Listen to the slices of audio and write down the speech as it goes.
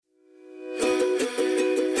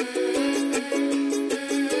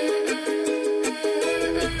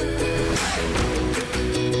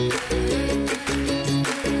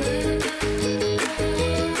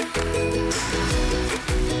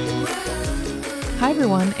Hi,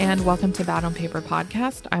 everyone, and welcome to Bad on Paper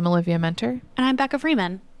podcast. I'm Olivia Mentor. And I'm Becca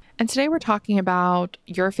Freeman. And today we're talking about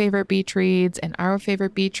your favorite beach reads and our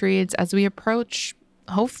favorite beach reads as we approach,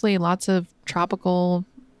 hopefully, lots of tropical,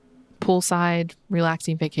 poolside,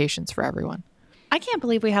 relaxing vacations for everyone. I can't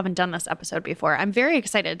believe we haven't done this episode before. I'm very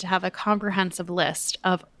excited to have a comprehensive list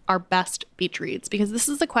of our best beach reads because this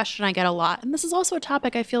is a question I get a lot. And this is also a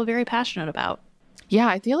topic I feel very passionate about. Yeah,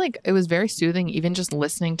 I feel like it was very soothing even just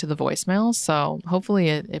listening to the voicemails. So hopefully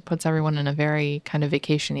it puts everyone in a very kind of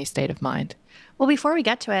vacation-y state of mind. Well, before we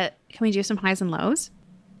get to it, can we do some highs and lows?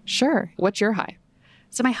 Sure. What's your high?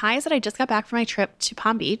 So my high is that I just got back from my trip to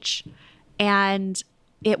Palm Beach and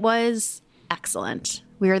it was excellent.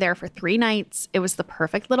 We were there for 3 nights. It was the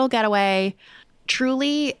perfect little getaway.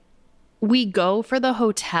 Truly, we go for the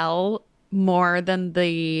hotel more than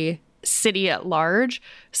the city at large.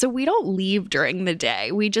 So we don't leave during the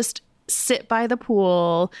day. We just sit by the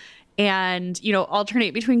pool and,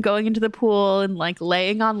 alternate between going into the pool and like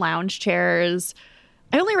laying on lounge chairs.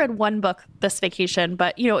 I only read 1 book this vacation,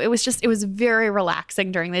 but it was very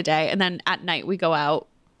relaxing during the day. And then at night we go out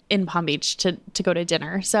in Palm Beach to go to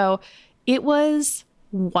dinner. So it was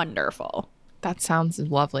wonderful. That sounds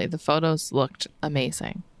lovely. The photos looked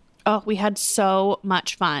amazing. Oh, we had so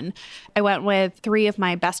much fun. I went with 3 of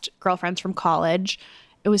my best girlfriends from college.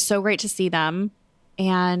 It was so great to see them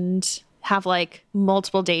and have like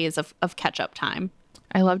multiple days of catch-up time.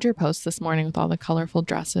 I loved your post this morning with all the colorful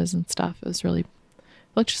dresses and stuff. It was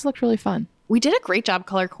just looked really fun. We did a great job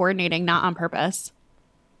color coordinating, not on purpose.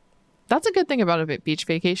 That's a good thing about a beach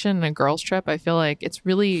vacation and a girls trip. I feel like it's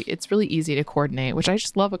really easy to coordinate, which I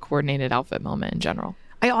just love a coordinated outfit moment in general.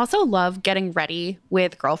 I also love getting ready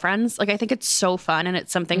with girlfriends. Like, I think it's so fun and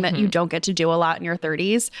it's something that you don't get to do a lot in your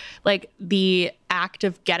 30s. Like, the act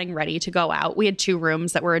of getting ready to go out. We had 2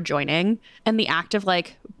 rooms that were adjoining, and the act of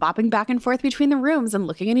like bopping back and forth between the rooms and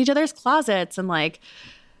looking in each other's closets and like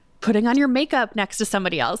putting on your makeup next to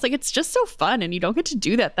somebody else. Like, it's just so fun, and you don't get to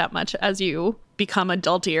do that much as you become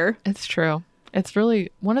adultier. It's true. It's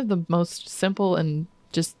really one of the most simple and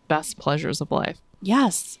just best pleasures of life.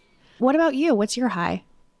 Yes. What about you? What's your high?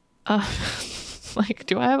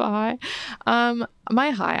 Do I have a high?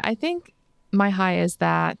 I think my high is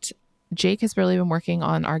that Jake has really been working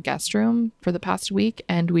on our guest room for the past week,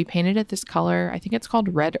 and we painted it this color. I think it's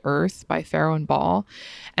called Red Earth by Farrow and Ball.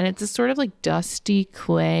 And it's a sort of like dusty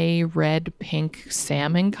clay, red, pink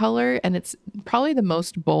salmon color. And it's probably the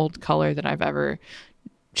most bold color that I've ever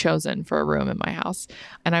chosen for a room in my house.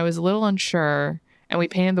 And I was a little unsure. And we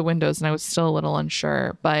painted the windows and I was still a little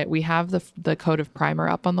unsure, but we have the coat of primer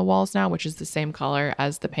up on the walls now, which is the same color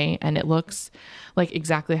as the paint. And it looks like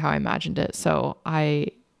exactly how I imagined it. So I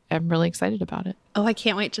am really excited about it. Oh, I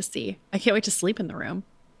can't wait to see. I can't wait to sleep in the room.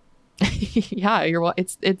 Yeah,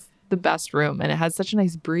 it's the best room and it has such a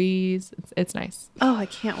nice breeze. It's nice. Oh, I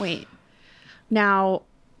can't wait. Now,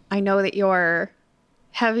 I know that you're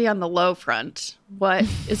heavy on the low front. What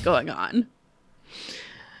is going on?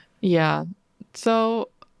 Yeah. So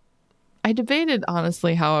I debated,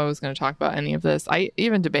 honestly, how I was going to talk about any of this. I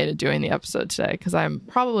even debated doing the episode today because I'm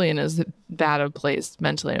probably in as bad a place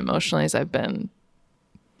mentally and emotionally as I've been,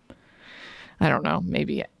 I don't know,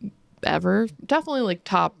 maybe ever. Definitely like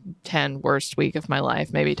top 10 worst week of my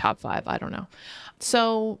life, maybe top 5. I don't know.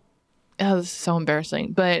 So this is so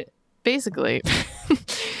embarrassing. But basically,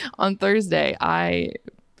 on Thursday, I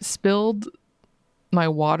spilled my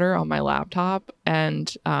water on my laptop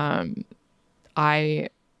and I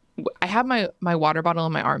had my water bottle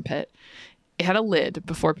in my armpit. It had a lid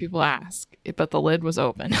before people ask, but the lid was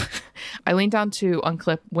open. I leaned down to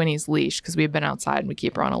unclip Winnie's leash because we had been outside and we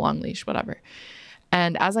keep her on a long leash, whatever.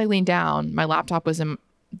 And as I leaned down, my laptop was in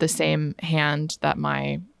the same hand that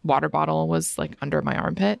my water bottle was like under my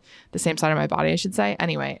armpit, the same side of my body, I should say.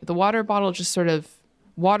 Anyway, the water bottle just sort of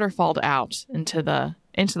waterfalled out into the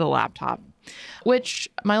laptop, which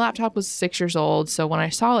my laptop was 6 years old. So when I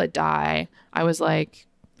saw it die, I was like,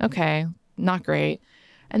 okay, not great.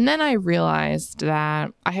 And then I realized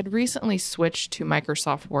that I had recently switched to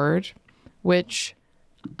Microsoft Word, which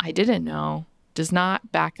I didn't know does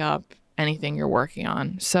not back up anything you're working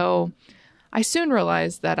on. So I soon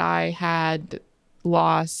realized that I had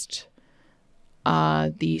lost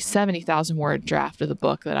the 70,000 word draft of the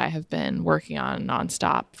book that I have been working on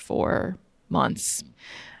nonstop for months,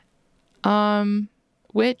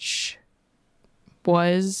 which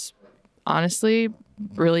was honestly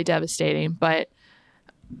really devastating. But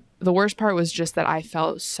the worst part was just that I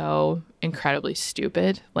felt so incredibly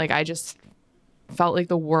stupid. Like I just felt like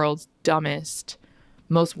the world's dumbest,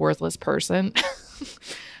 most worthless person.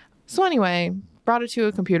 So anyway, brought it to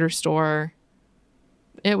a computer store.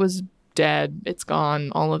 It was dead. It's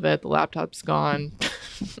gone. All of it. The laptop's gone.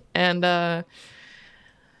 And had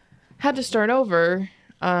to start over.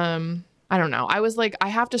 I don't know. I was like, I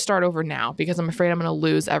have to start over now because I'm afraid I'm going to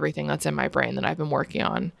lose everything that's in my brain that I've been working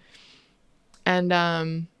on. And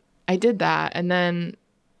I did that. And then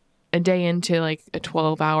a day into like a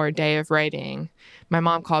 12-hour day of writing, my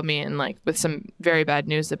mom called me and like with some very bad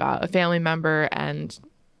news about a family member. And,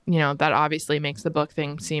 you know, that obviously makes the book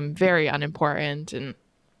thing seem very unimportant. And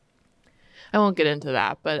I won't get into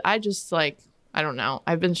that, but I just like, I don't know.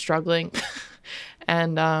 I've been struggling.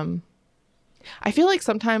 And I feel like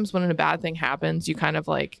sometimes when a bad thing happens, you kind of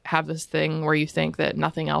like have this thing where you think that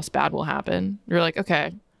nothing else bad will happen. You're like,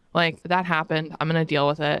 okay, like that happened. I'm going to deal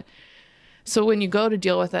with it. So when you go to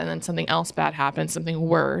deal with it and then something else bad happens, something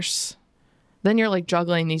worse, then you're like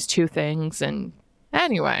juggling these two things. And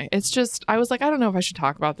anyway, it's just, I was like, I don't know if I should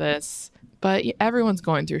talk about this, but everyone's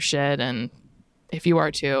going through shit. And if you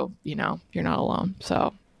are too, you know, you're not alone.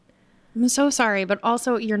 So I'm so sorry, but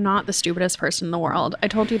also you're not the stupidest person in the world. I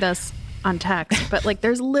told you this on text, but like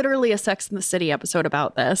there's literally a Sex and the City episode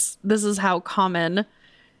about this. This is how common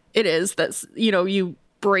it is that, you know, you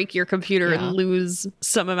break your computer and lose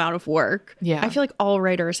some amount of work. Yeah. I feel like all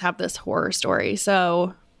writers have this horror story.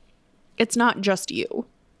 So it's not just you.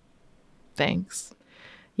 Thanks.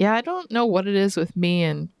 Yeah, I don't know what it is with me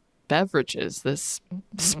and beverages this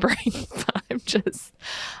spring, but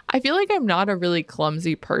I feel like I'm not a really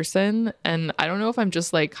clumsy person. And I don't know if I'm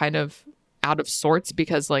just like kind of out of sorts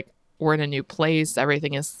because like we're in a new place.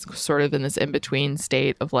 Everything is sort of in this in-between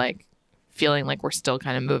state of like feeling like we're still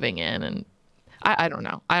kind of moving in. And I don't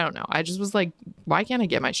know. I just was like, why can't I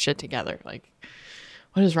get my shit together? Like,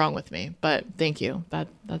 what is wrong with me? But thank you.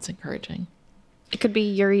 That's encouraging. It could be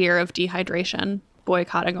your year of dehydration,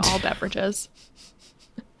 boycotting all beverages.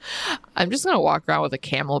 I'm just going to walk around with a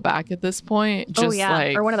Camelback at this point. Just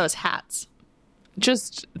like, or one of those hats.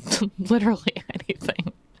 Just literally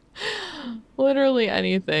anything. Literally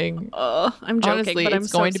anything. I'm joking, honestly, but I'm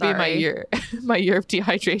it's going so to be sorry. my year of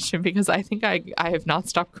dehydration because I think I have not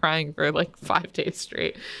stopped crying for like 5 days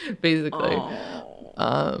straight, basically.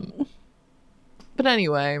 But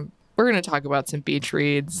anyway, we're going to talk about some beach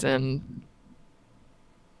reads, and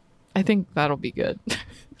I think that'll be good.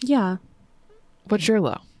 Yeah. What's your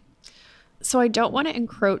low? So I don't want to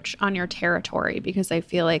encroach on your territory because I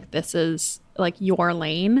feel like this is like your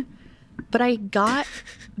lane. But I got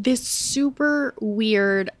this super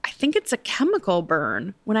weird, I think it's a chemical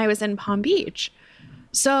burn when I was in Palm Beach.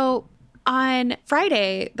 So on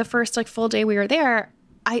Friday, the first like full day we were there,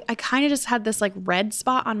 I kind of just had this like red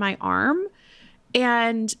spot on my arm.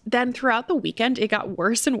 And then throughout the weekend, it got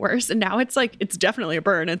worse and worse. And now it's like, it's definitely a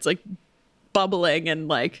burn. It's like bubbling and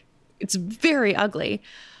like, it's very ugly.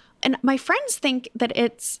 And my friends think that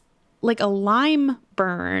it's like a lime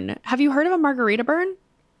burn. Have you heard of a margarita burn?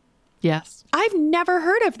 Yes. I've never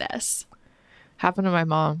heard of this. Happened to my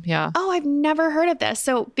mom. Yeah. Oh, I've never heard of this.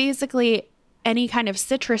 So basically, any kind of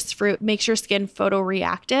citrus fruit makes your skin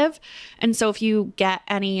photoreactive. And so if you get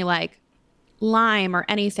any like lime or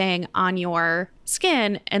anything on your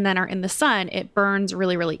skin and then are in the sun, it burns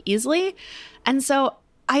really, really easily. And so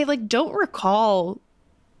I like don't recall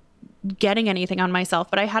getting anything on myself,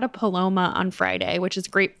 but I had a Paloma on Friday, which is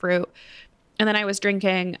grapefruit. And then I was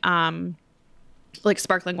drinking like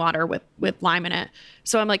sparkling water with lime in it.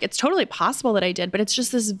 So I'm like, it's totally possible that I did, but it's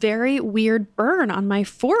just this very weird burn on my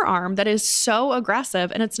forearm that is so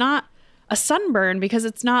aggressive. And it's not a sunburn because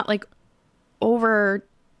it's not like over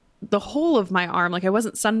the whole of my arm. Like I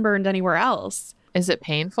wasn't sunburned anywhere else. Is it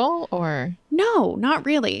painful or? No, not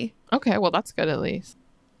really. Okay, well that's good at least.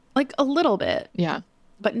 Like a little bit. Yeah.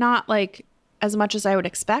 But not like as much as I would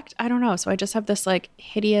expect. I don't know. So I just have this like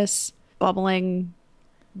hideous bubbling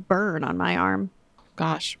burn on my arm.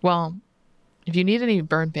 Gosh. Well, if you need any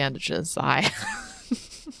burn bandages, I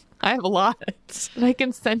have a lot that I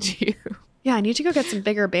can send you. Yeah, I need to go get some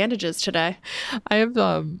bigger bandages today. I have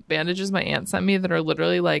bandages my aunt sent me that are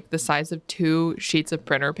literally like the size of 2 sheets of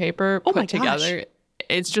printer paper put together.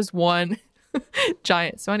 It's just one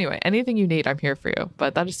giant. So anyway, anything you need, I'm here for you.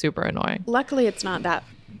 But that is super annoying. Luckily, it's not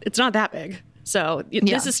that big. So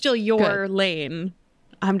this is still your lane.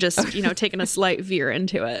 I'm just, taking a slight veer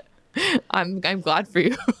into it. I'm glad for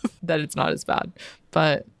you that it's not as bad,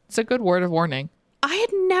 but it's a good word of warning. I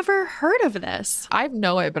had never heard of this. I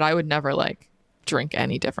know it, but I would never like drink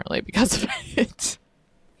any differently because of it.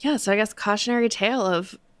 Yeah, so I guess cautionary tale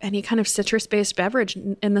of any kind of citrus-based beverage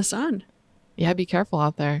in the sun. Yeah, be careful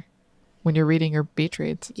out there when you're reading your beach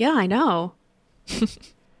reads. Yeah, I know.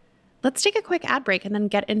 Let's take a quick ad break and then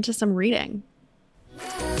get into some reading.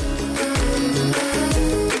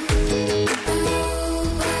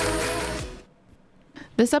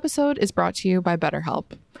 This episode is brought to you by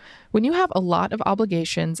BetterHelp. When you have a lot of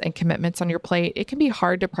obligations and commitments on your plate, it can be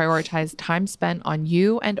hard to prioritize time spent on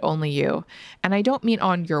you and only you. And I don't mean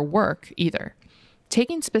on your work either.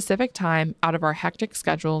 Taking specific time out of our hectic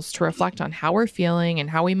schedules to reflect on how we're feeling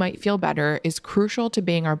and how we might feel better is crucial to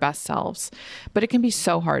being our best selves, but it can be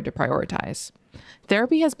so hard to prioritize.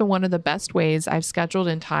 Therapy has been one of the best ways I've scheduled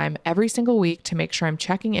in time every single week to make sure I'm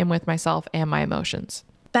checking in with myself and my emotions.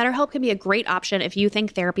 BetterHelp can be a great option if you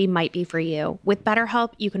think therapy might be for you. With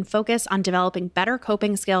BetterHelp, you can focus on developing better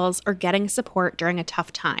coping skills or getting support during a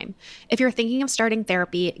tough time. If you're thinking of starting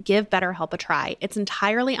therapy, give BetterHelp a try. It's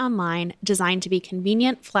entirely online, designed to be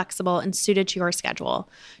convenient, flexible, and suited to your schedule.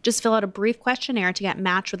 Just fill out a brief questionnaire to get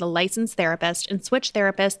matched with a licensed therapist and switch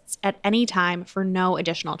therapists at any time for no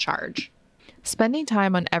additional charge. Spending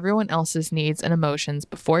time on everyone else's needs and emotions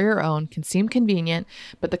before your own can seem convenient,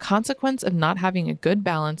 but the consequence of not having a good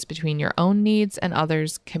balance between your own needs and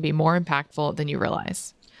others can be more impactful than you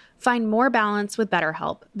realize. Find more balance with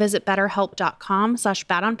BetterHelp. Visit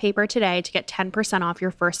betterhelp.com/badonpaper today to get 10% off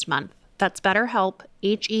your first month. That's BetterHelp,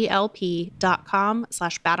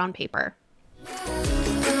 HELP.com/badonpaper.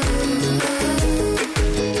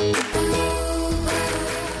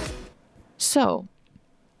 So,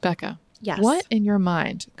 Becca. Yes. What in your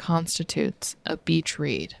mind constitutes a beach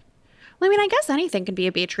read? Well, I mean, I guess anything can be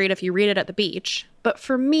a beach read if you read it at the beach. But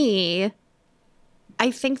for me,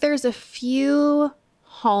 I think there's a few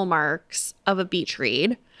hallmarks of a beach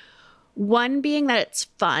read. One being that it's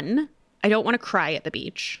fun. I don't want to cry at the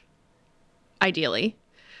beach, ideally.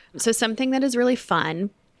 So something that is really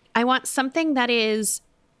fun. I want something that is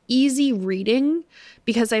easy reading,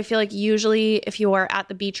 because I feel like usually if you are at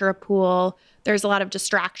the beach or a pool, there's a lot of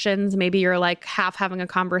distractions. Maybe you're like half having a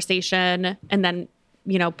conversation and then,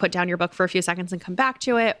 put down your book for a few seconds and come back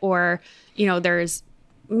to it. Or, there's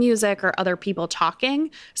music or other people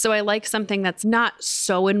talking. So I like something that's not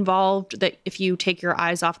so involved that if you take your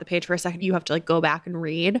eyes off the page for a second, you have to go back and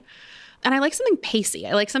read. And I like something pacey.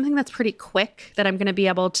 I like something that's pretty quick that I'm going to be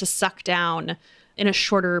able to suck down in a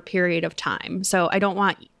shorter period of time. So I don't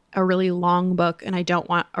want a really long book and I don't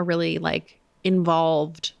want a really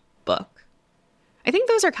involved book. I think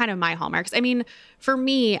those are kind of my hallmarks. I mean, for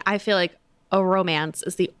me, I feel like a romance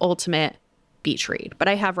is the ultimate beach read, but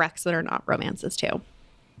I have recs that are not romances too.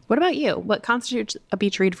 What about you? What constitutes a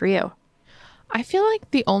beach read for you? I feel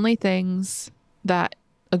like the only things that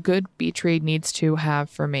a good beach read needs to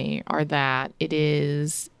have for me are that it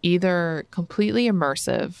is either completely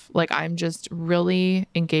immersive, like I'm just really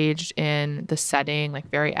engaged in the setting,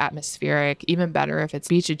 very atmospheric, even better if it's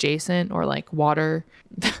beach adjacent or water.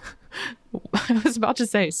 I was about to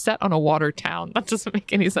say set on a water town. That doesn't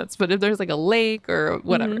make any sense. But if there's a lake or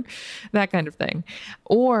whatever, that kind of thing.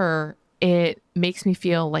 Or it makes me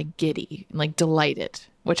feel giddy, delighted,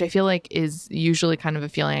 which I feel is usually kind of a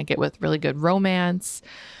feeling I get with really good romance.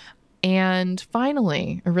 And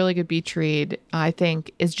finally, a really good beach read, I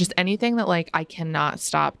think, is just anything that I cannot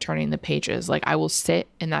stop turning the pages. I will sit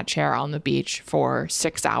in that chair on the beach for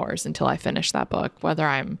 6 hours until I finish that book, whether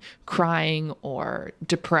I'm crying or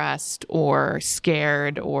depressed or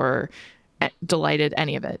scared or delighted,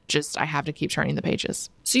 any of it. Just I have to keep turning the pages.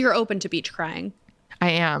 So you're open to beach crying? I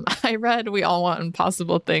am. I read We All Want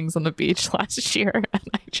Impossible Things on the beach last year, and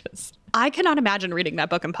I cannot imagine reading that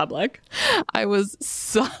book in public. I was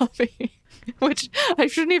sobbing, which I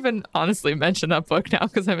shouldn't even honestly mention that book now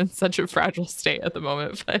because I'm in such a fragile state at the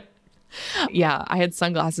moment. But yeah, I had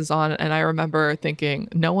sunglasses on and I remember thinking,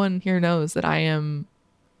 no one here knows that I am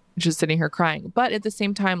just sitting here crying. But at the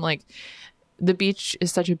same time, the beach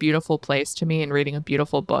is such a beautiful place to me, and reading a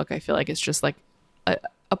beautiful book, I feel it's just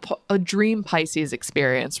a dream Pisces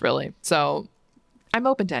experience, really. So I'm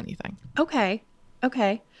open to anything. Okay.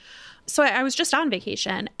 So I was just on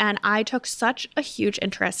vacation and I took such a huge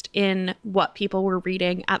interest in what people were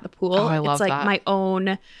reading at the pool. Oh, I love that. It's my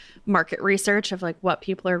own market research of what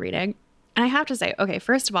people are reading. And I have to say, okay,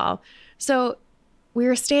 first of all, so we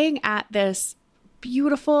were staying at this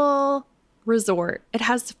beautiful resort. It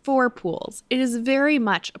has 4 pools. It is very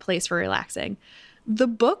much a place for relaxing. The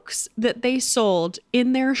books that they sold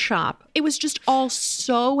in their shop, it was just all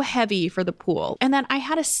so heavy for the pool. And then I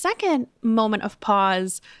had a second moment of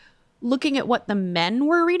pause looking at what the men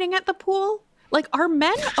were reading at the pool. Are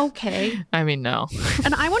men okay? I mean, no.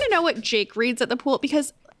 And I want to know what Jake reads at the pool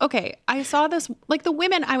because, okay, I saw this, the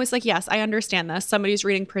women, I was yes, I understand this. Somebody's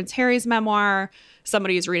reading Prince Harry's memoir.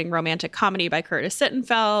 Somebody's reading romantic comedy by Curtis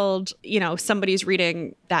Sittenfeld. Somebody's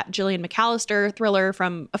reading that Gillian McAllister thriller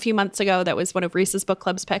from a few months ago that was one of Reese's book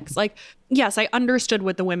club's picks. Yes, I understood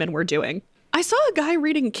what the women were doing. I saw a guy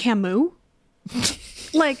reading Camus.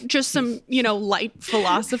 Like just some, light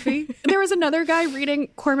philosophy. There was another guy reading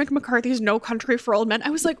Cormac McCarthy's No Country for Old Men. I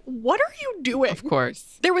was like, what are you doing? Of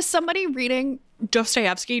course. There was somebody reading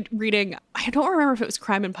Dostoevsky reading, I don't remember if it was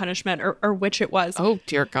Crime and Punishment or which it was. Oh,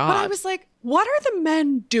 dear God. But I was like, what are the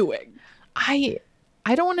men doing? I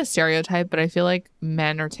don't want to stereotype, but I feel like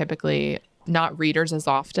men are typically not readers as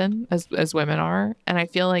often as women are. And I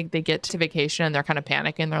feel like they get to vacation and they're kind of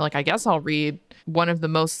panicking. They're like, I guess I'll read one of the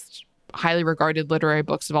most highly regarded literary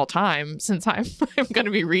books of all time since I'm going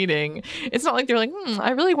to be reading. It's not like they're like,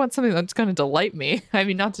 I really want something that's going to delight me. I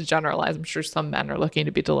mean, not to generalize. I'm sure some men are looking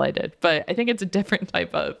to be delighted, but I think it's a different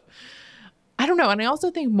type of, I don't know. And I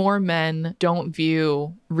also think more men don't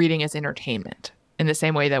view reading as entertainment in the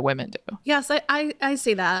same way that women do. Yes, I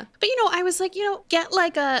see that. But, I was like, get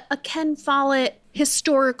like a Ken Follett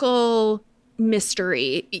historical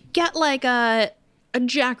mystery. Get like a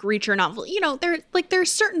Jack Reacher novel.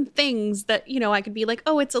 There's certain things that, I could be like,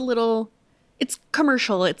 oh, it's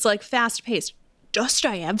commercial. It's like fast paced.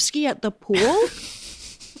 Dostoevsky at the pool?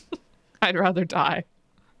 I'd rather die.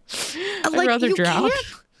 I'd rather drown.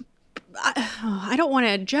 I don't want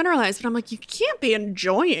to generalize, but I'm like, you can't be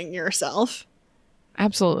enjoying yourself.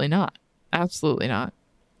 Absolutely not. Absolutely not.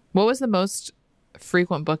 What was the most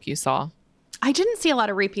frequent book you saw? I didn't see a lot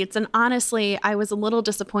of repeats. And honestly, I was a little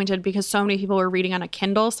disappointed because so many people were reading on a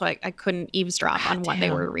Kindle. So I couldn't eavesdrop on what they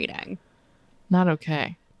were reading. Not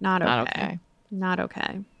okay. Not okay.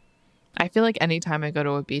 I feel like anytime I go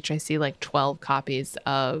to a beach, I see like 12 copies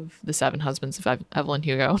of The Seven Husbands of Evelyn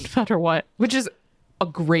Hugo, no matter what, which is a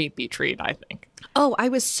great beach read, I think. Oh, I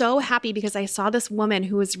was so happy because I saw this woman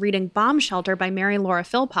who was reading Bomb Shelter by Mary Laura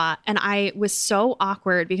Philpott. And I was so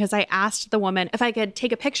awkward because I asked the woman if I could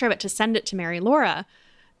take a picture of it to send it to Mary Laura.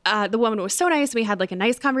 The woman was so nice. We had like a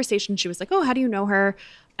nice conversation. She was like, oh, how do you know her?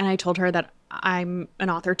 And I told her that I'm an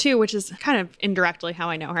author too, which is kind of indirectly how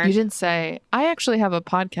I know her. You didn't say, I actually have a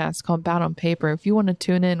podcast called Bad on Paper. If you want to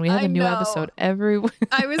tune in, we have a new episode every week.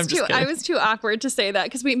 I was too awkward to say that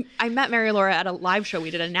because I met Mary Laura at a live show we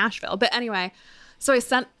did in Nashville. But anyway, so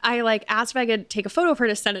I asked if I could take a photo of her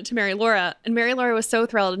to send it to Mary Laura. And Mary Laura was so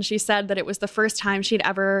thrilled. And she said that it was the first time she'd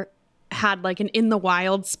ever had like an in the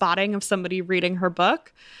wild spotting of somebody reading her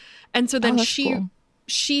book. And so then I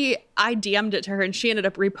DM'd it to her and she ended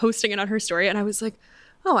up reposting it on her story. And I was like,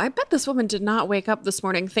 oh, I bet this woman did not wake up this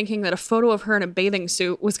morning thinking that a photo of her in a bathing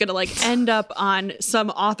suit was going to like end up on some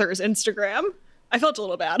author's Instagram. I felt a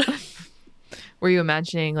little bad. Were you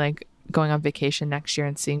imagining like going on vacation next year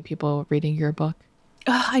and seeing people reading your book?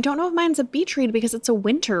 I don't know if mine's a beach read because it's a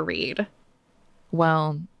winter read.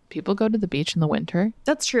 Well, people go to the beach in the winter.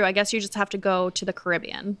 That's true. I guess you just have to go to the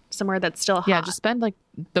Caribbean, somewhere that's still hot. Yeah, just spend like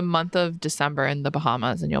the month of December in the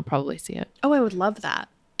Bahamas and you'll probably see it. Oh, I would love that.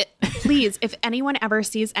 Please, if anyone ever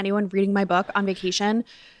sees anyone reading my book on vacation,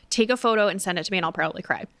 take a photo and send it to me and I'll probably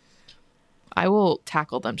cry. I will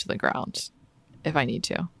tackle them to the ground if I need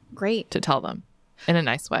to. Great. To tell them in a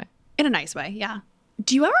nice way. In a nice way, yeah.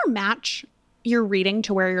 Do you ever match your reading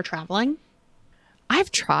to where you're traveling?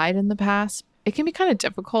 I've tried in the past. It can be kind of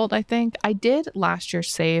difficult, I think. I did last year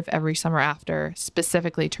save every summer after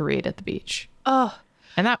specifically to read at the beach. Oh.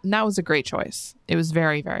 And that was a great choice. It was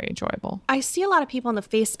very, very enjoyable. I see a lot of people in the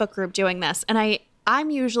Facebook group doing this. And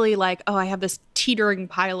I'm usually like, oh, I have this teetering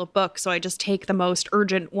pile of books. So I just take the most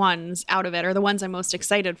urgent ones out of it or the ones I'm most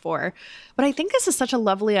excited for. But I think this is such a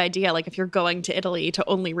lovely idea. Like if you're going to Italy to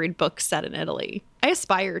only read books set in Italy. I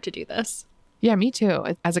aspire to do this. Yeah, me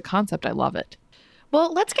too. As a concept, I love it.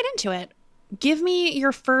 Well, let's get into it. Give me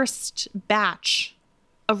your first batch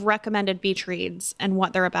of recommended beach reads and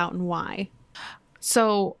what they're about and why.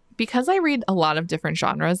 So because I read a lot of different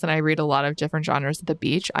genres and I read a lot of different genres at the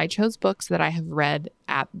beach, I chose books that I have read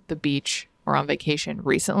at the beach or on vacation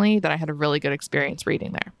recently that I had a really good experience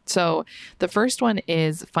reading there. So the first one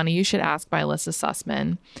is Funny You Should Ask by Alyssa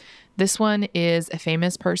Sussman. This one is a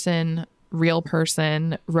famous person, real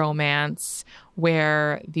person romance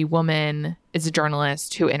where the woman is a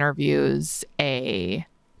journalist who interviews a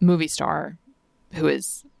movie star who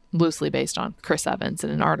is loosely based on Chris Evans in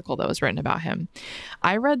an article that was written about him.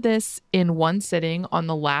 I read this in one sitting on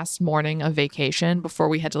the last morning of vacation before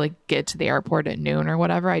we had to like get to the airport at noon or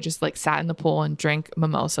whatever. I just like sat in the pool and drank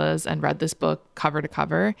mimosas and read this book cover to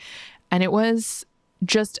cover. And it was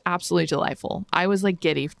just absolutely delightful. I was like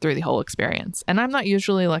giddy through the whole experience. And I'm not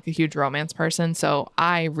usually like a huge romance person, so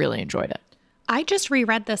I really enjoyed it. I just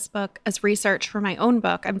reread this book as research for my own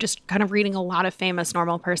book. I'm just kind of reading a lot of famous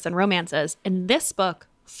normal person romances. And this book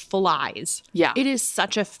flies. Yeah. It is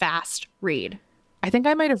such a fast read. I think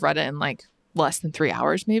I might have read it in like less than 3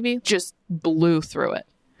 hours, maybe. Just blew through it.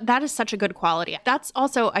 That is such a good quality. That's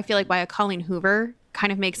also, I feel like, why a Colleen Hoover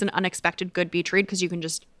kind of makes an unexpected good beach read, because you can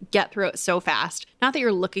just get through it so fast. Not that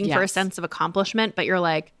you're looking for a sense of accomplishment, but you're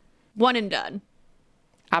like, one and done.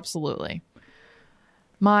 Absolutely.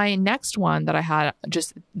 My next one that I had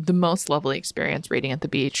just the most lovely experience reading at the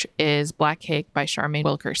beach is Black Cake by Charmaine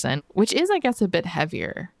Wilkerson, which is, I guess, a bit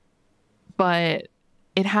heavier, but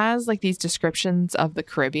it has like these descriptions of the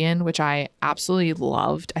Caribbean, which I absolutely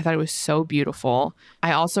loved. I thought it was so beautiful.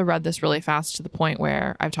 I also read this really fast to the point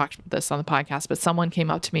where I've talked about this on the podcast, but someone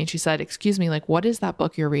came up to me and she said, "Excuse me, like, what is that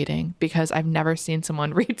book you're reading?" Because I've never seen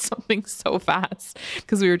someone read something so fast,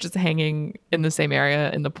 because we were just hanging in the same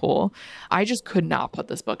area in the pool. I just could not put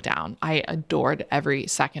this book down. I adored every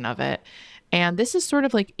second of it. And this is sort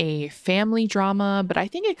of like a family drama, but I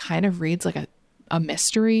think it kind of reads like a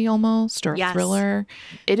mystery almost, or a thriller.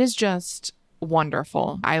 It is just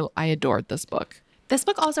wonderful. I adored this book. This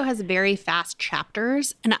book also has very fast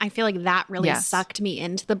chapters, and I feel like that really sucked me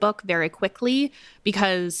into the book very quickly,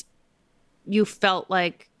 because you felt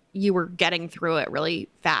like you were getting through it really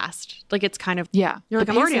fast. Like, it's kind of, you're like,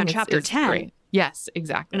 I'm already on chapter 10. Great. Yes,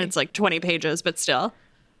 exactly. And it's like 20 pages, but still.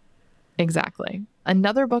 Exactly.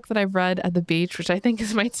 Another book that I've read at the beach, which I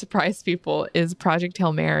think might surprise people, is Project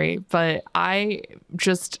Hail Mary. But I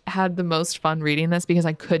just had the most fun reading this because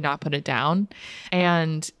I could not put it down.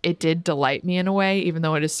 And it did delight me in a way, even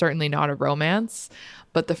though it is certainly not a romance.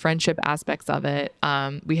 But the friendship aspects of it,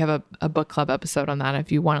 we have a book club episode on that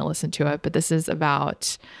if you want to listen to it. But this is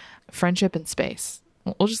about friendship in space.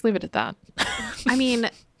 We'll just leave it at that. I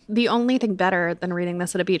mean, the only thing better than reading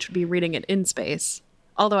this at a beach would be reading it in space.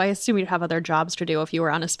 Although I assume you'd have other jobs to do if you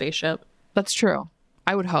were on a spaceship. That's true.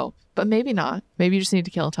 I would hope. But maybe not. Maybe you just need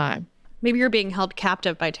to kill time. Maybe you're being held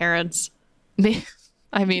captive by Terrence.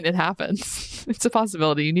 I mean, it happens. It's a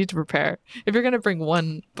possibility. You need to prepare. If you're going to bring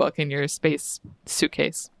one book in your space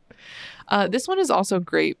suitcase. This one is also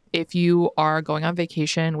great if you are going on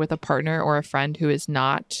vacation with a partner or a friend who is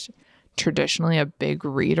not traditionally a big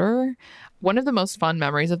reader. One of the most fun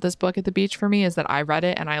memories of this book at the beach for me is that I read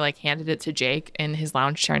it and I like handed it to Jake in his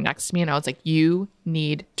lounge chair next to me. And I was like, you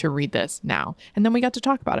need to read this now. And then we got to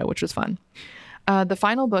talk about it, which was fun. The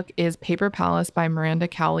final book is Paper Palace by Miranda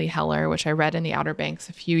Cowley Heller, which I read in the Outer Banks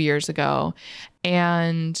a few years ago.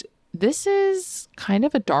 And this is kind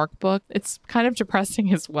of a dark book. It's kind of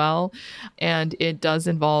depressing as well. And it does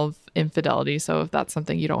involve infidelity. So if that's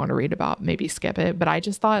something you don't want to read about, maybe skip it. But I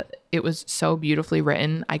just thought it was so beautifully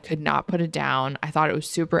written. I could not put it down. I thought it was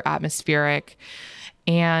super atmospheric.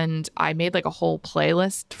 And I made like a whole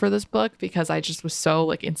playlist for this book because I just was so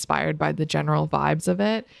like inspired by the general vibes of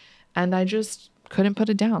it. And I just couldn't put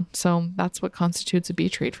it down. So that's what constitutes a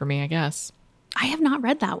beach read for me, I guess. I have not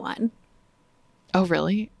read that one. Oh,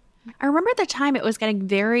 really? I remember at the time it was getting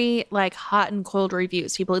very like hot and cold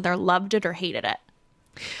reviews. People either loved it or hated it.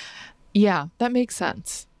 Yeah, that makes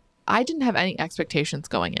sense. I didn't have any expectations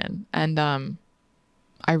going in, and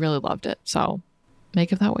I really loved it. So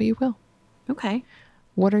make of that what you will. Okay.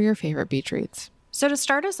 What are your favorite beach reads? So to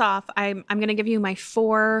start us off, I'm going to give you my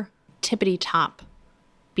 4 tippity top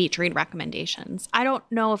beach read recommendations. I don't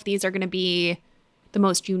know if these are going to be the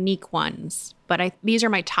most unique ones, but these are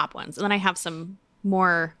my top ones. And then I have some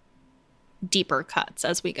more deeper cuts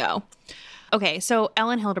as we go. Okay, so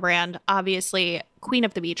Ellen Hildebrand, obviously queen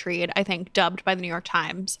of the beach read, I think dubbed by the New York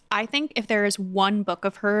Times. I think if there is one book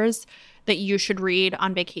of hers that you should read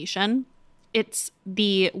on vacation, it's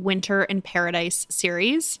the Winter in Paradise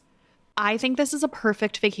series. I think this is a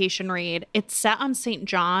perfect vacation read. It's set on St.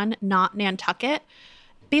 John, not Nantucket.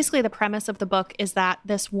 Basically, the premise of the book is that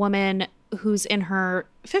this woman who's in her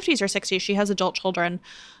 50s or 60s, she has adult children,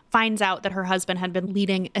 finds out that her husband had been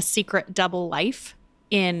leading a secret double life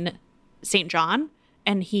in St. John,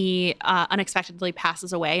 and he unexpectedly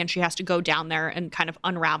passes away, and she has to go down there and kind of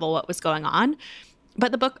unravel what was going on.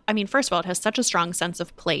 But the book, I mean, first of all, it has such a strong sense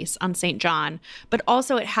of place on St. John, but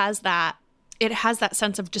also it has that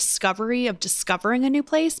sense of discovery, of discovering a new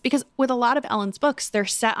place, because with a lot of Ellen's books, they're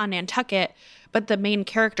set on Nantucket, but the main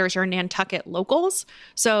characters are Nantucket locals.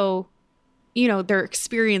 So, you know, they're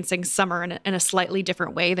experiencing summer in a slightly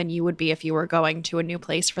different way than you would be if you were going to a new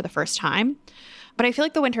place for the first time. But I feel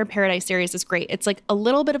like the Winter in Paradise series is great. It's like a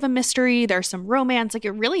little bit of a mystery. There's some romance. Like,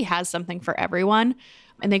 it really has something for everyone.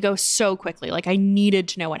 And they go so quickly. Like, I needed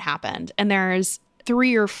to know what happened. And there's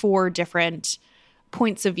 3 or 4 different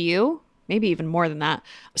points of view, maybe even more than that.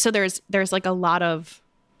 So there's like a lot of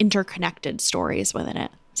interconnected stories within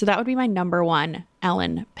it. So that would be my number 1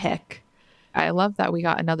 Ellen pick. I love that we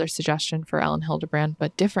got another suggestion for Ellen Hildebrand,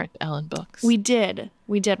 but different Ellen books. We did.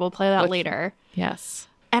 We'll play that later. Yes.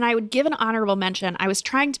 And I would give an honorable mention. I was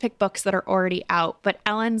trying to pick books that are already out, but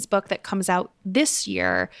Ellen's book that comes out this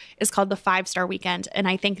year is called The 5-Star Weekend. And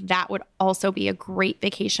I think that would also be a great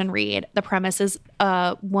vacation read. The premise is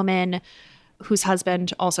a woman whose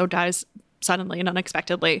husband also dies suddenly and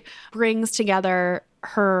unexpectedly, brings together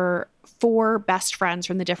her 4 best friends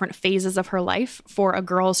from the different phases of her life for a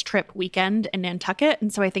girls' trip weekend in Nantucket.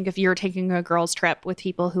 And so I think if you're taking a girls' trip with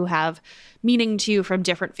people who have meaning to you from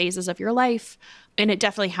different phases of your life, and it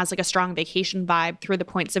definitely has like a strong vacation vibe through the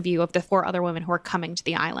points of view of the 4 other women who are coming to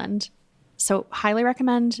the island. So highly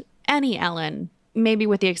recommend any Ellen, maybe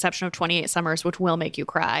with the exception of 28 Summers, which will make you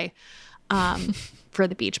cry for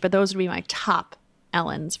the beach. But those would be my top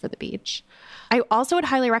Ellens for the beach. I also would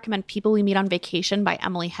highly recommend People We Meet on Vacation by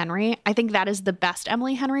Emily Henry. I think that is the best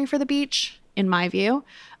Emily Henry for the beach, in my view,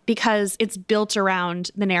 because it's built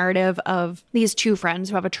around the narrative of these 2 friends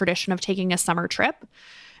who have a tradition of taking a summer trip.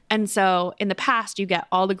 And so in the past, you get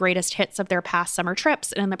all the greatest hits of their past summer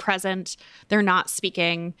trips. And in the present, they're not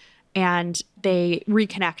speaking and they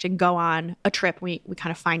reconnect and go on a trip. We kind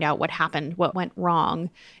of find out what happened, what went wrong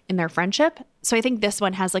in their friendship. So I think this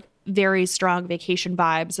one has like very strong vacation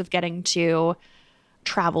vibes of getting to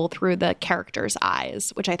travel through the characters'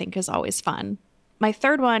 eyes, which I think is always fun. My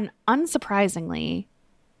third one, unsurprisingly,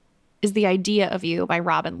 is The Idea of You by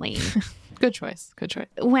Robin Lee. Good choice. Good choice.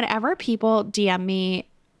 Whenever people DM me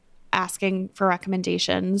asking for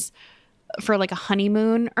recommendations for like a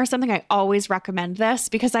honeymoon or something, I always recommend this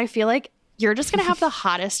because I feel like you're just going to have the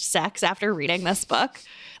hottest sex after reading this book.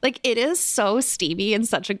 Like, it is so steamy in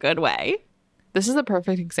such a good way. This is a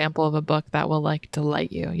perfect example of a book that will like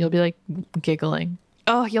delight you. You'll be like giggling.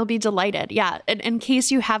 Oh, you'll be delighted. Yeah. And in case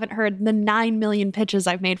you haven't heard the 9 million pitches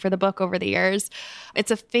I've made for the book over the years, it's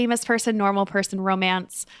a famous person, normal person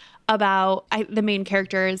romance about the main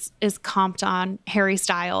character is comped on Harry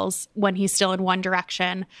Styles when he's still in One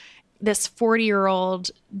Direction. This 40-year-old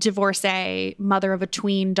divorcee, mother of a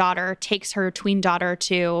tween daughter, takes her tween daughter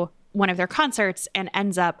to one of their concerts and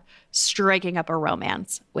ends up striking up a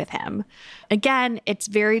romance with him. Again, it's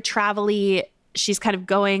very travel-y. She's kind of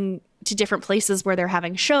going to different places where they're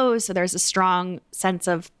having shows. So there's a strong sense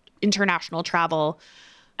of international travel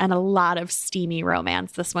and a lot of steamy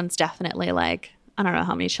romance. This one's definitely like, I don't know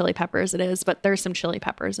how many chili peppers it is, but there's some chili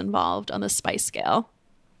peppers involved on the spice scale.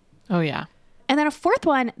 Oh, yeah. And then a fourth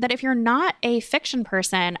one that if you're not a fiction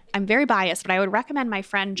person, I'm very biased, but I would recommend my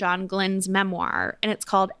friend John Glenn's memoir, and it's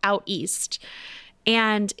called Out East.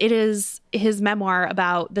 And it is his memoir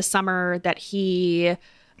about the summer that he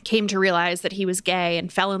came to realize that he was gay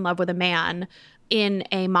and fell in love with a man in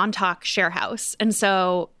a Montauk share house. And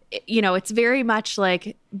so, you know, it's very much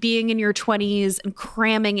like being in your 20s and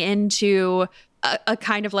cramming into a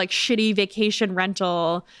kind of like shitty vacation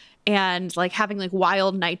rental and like having like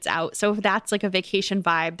wild nights out. So if that's like a vacation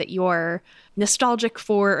vibe that you're nostalgic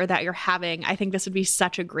for or that you're having, I think this would be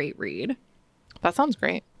such a great read. That sounds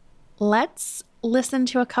great. Let's listen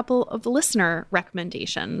to a couple of listener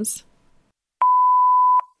recommendations.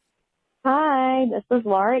 Hi, this is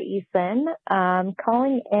Laura Eason,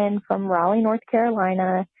 calling in from Raleigh, North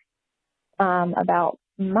Carolina, about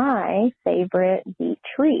my favorite beach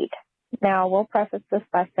read. Now, we'll preface this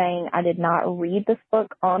by saying I did not read this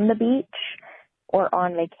book on the beach or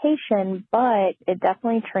on vacation, but it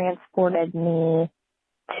definitely transported me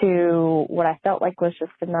to what I felt like was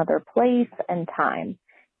just another place and time.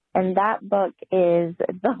 And that book is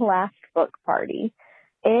The Last Book Party.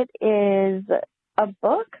 It is a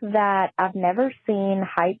book that I've never seen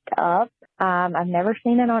hyped up. I've never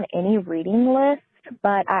seen it on any reading list,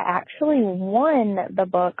 but I actually won the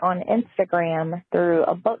book on Instagram through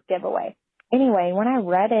a book giveaway. Anyway, when I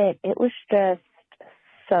read it, it was just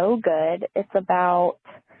so good. It's about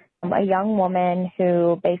a young woman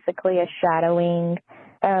who basically is shadowing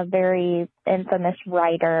a very infamous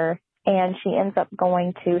writer, and she ends up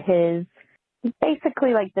going to his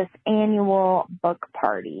basically like this annual book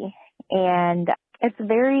party. And it's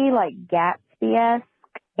very like Gatsby-esque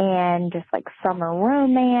and just like summer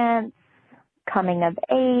romance, coming of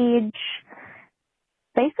age,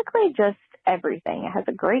 basically just everything. It has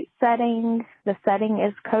a great setting. The setting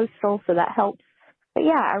is coastal, so that helps. But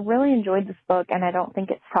yeah, I really enjoyed this book, and I don't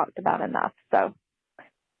think it's talked about enough. So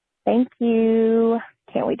thank you.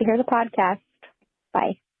 Can't wait to hear the podcast.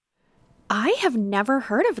 Bye. I have never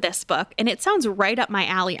heard of this book, and it sounds right up my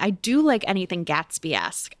alley. I do like anything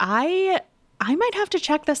Gatsby-esque. I might have to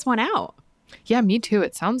check this one out. Yeah, me too.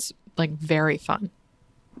 It sounds like very fun.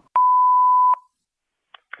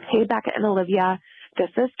 Hey, Becca and Olivia. This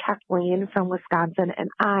is Kathleen from Wisconsin, and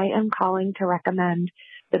I am calling to recommend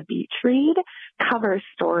the beach read, Cover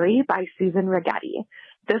Story by Susan Rigetti.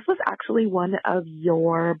 This was actually one of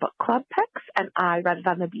your book club picks, and I read it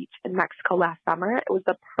on the beach in Mexico last summer. It was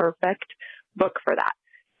the perfect book for that.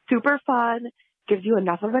 Super fun, gives you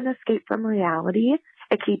enough of an escape from reality.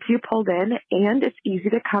 It keeps you pulled in, and it's easy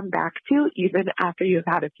to come back to even after you've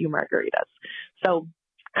had a few margaritas. So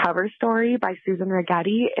Cover Story by Susan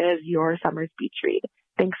Rigetti is your summer's beach read.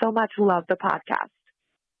 Thanks so much. Love the podcast.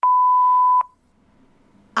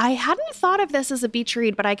 I hadn't thought of this as a beach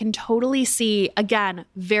read, but I can totally see, again,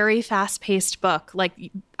 very fast-paced book. Like,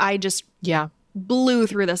 I just blew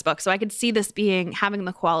through this book. So I could see this having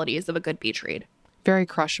the qualities of a good beach read. Very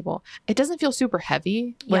crushable. It doesn't feel super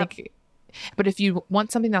heavy. Yep. But if you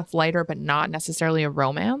want something that's lighter but not necessarily a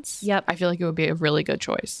romance, I feel like it would be a really good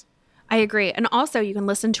choice. I agree. And also, you can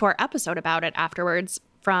listen to our episode about it afterwards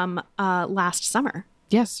from last summer.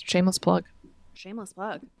 Yes, shameless plug. Shameless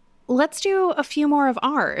plug. Let's do a few more of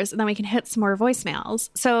ours, and then we can hit some more voicemails.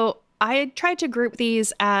 So I tried to group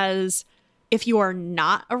these as, if you are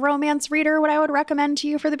not a romance reader, what I would recommend to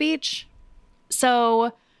you for the beach.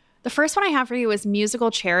 So the first one I have for you is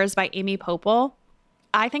Musical Chairs by Amy Popel.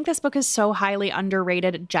 I think this book is so highly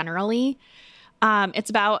underrated generally. It's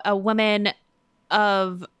about a woman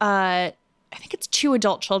of, I think it's 2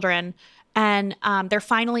 adult children, and they're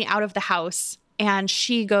finally out of the house. And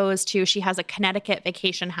she has a Connecticut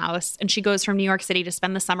vacation house, and she goes from New York City to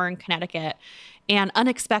spend the summer in Connecticut. And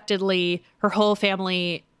unexpectedly, her whole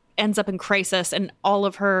family ends up in crisis, and all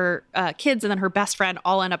of her kids and then her best friend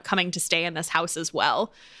all end up coming to stay in this house as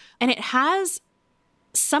well. And it has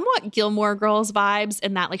somewhat Gilmore Girls vibes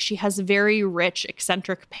in that, like, she has very rich,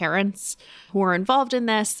 eccentric parents who are involved in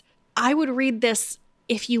this. I would read this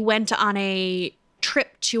if you went on a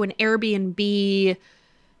trip to an Airbnb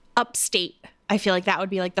upstate. I feel like that would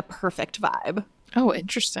be like the perfect vibe. Oh,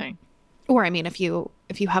 interesting. Or I mean, if you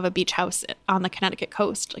have a beach house on the Connecticut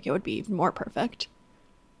coast, like, it would be even more perfect.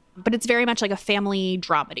 But it's very much like a family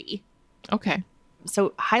dramedy. Okay.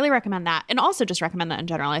 So highly recommend that. And also just recommend that in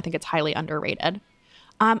general. I think it's highly underrated.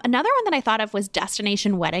 Another one that I thought of was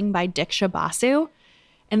Destination Wedding by Dick Shabasu.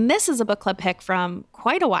 And this is a book club pick from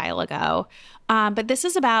quite a while ago. But this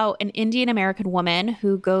is about an Indian American woman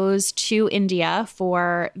who goes to India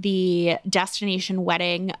for the destination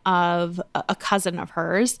wedding of a cousin of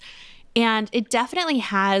hers. And it definitely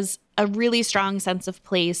has a really strong sense of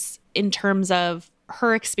place in terms of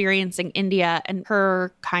her experiencing India and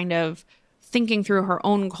her kind of thinking through her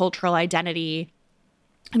own cultural identity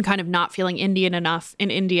and kind of not feeling Indian enough in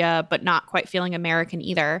India, but not quite feeling American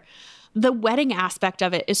either. The wedding aspect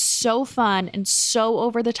of it is so fun and so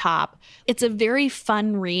over the top. It's a very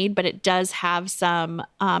fun read, but it does have some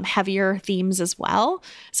heavier themes as well.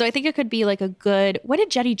 So I think it could be like a good, what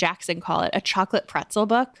did Jenny Jackson call it? A chocolate pretzel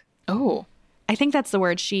book? Oh, I think that's the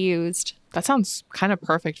word she used. That sounds kind of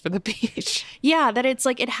perfect for the beach. Yeah, that it's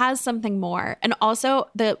like it has something more. And also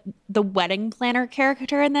the wedding planner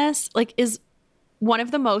character in this like is one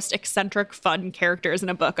of the most eccentric, fun characters in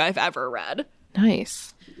a book I've ever read.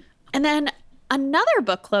 Nice. And then another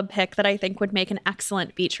book club pick that I think would make an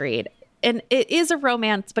excellent beach read, and it is a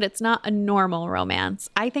romance, but it's not a normal romance.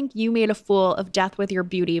 I think You Made a Fool of Death with Your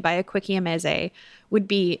Beauty by Akiki Emeze would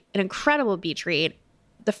be an incredible beach read.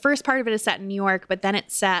 The first part of it is set in New York, but then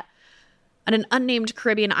it's set on an unnamed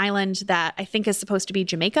Caribbean island that I think is supposed to be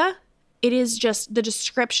Jamaica. It is just the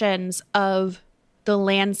descriptions of the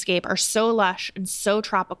landscape are so lush and so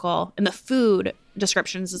tropical, and the food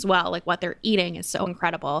descriptions as well, like what they're eating is so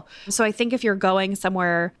incredible. So I think if you're going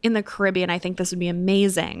somewhere in the Caribbean, I think this would be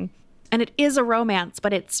amazing. And it is a romance,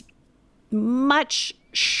 but it's much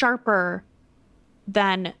sharper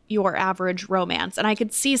than your average romance. And I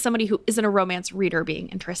could see somebody who isn't a romance reader being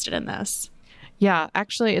interested in this. Yeah,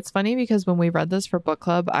 actually, it's funny because when we read this for book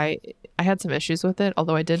club, I had some issues with it,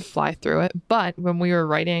 although I did fly through it. But when we were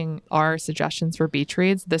writing our suggestions for beach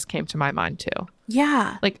reads, this came to my mind too.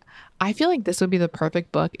 Yeah. Like, I feel like this would be the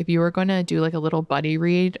perfect book if you were going to do like a little buddy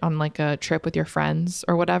read on like a trip with your friends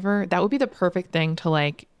or whatever. That would be the perfect thing to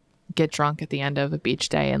like get drunk at the end of a beach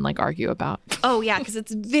day and like argue about. Oh, yeah, because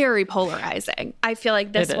it's very polarizing. I feel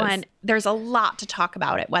like this one, there's a lot to talk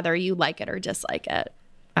about it, whether you like it or dislike it.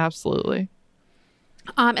 Absolutely.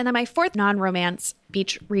 And then my fourth non-romance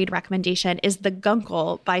beach read recommendation is The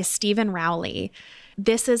Guncle by Stephen Rowley.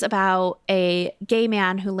 This is about a gay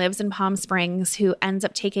man who lives in Palm Springs who ends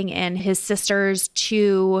up taking in his sister's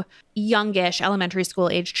 2 youngish elementary school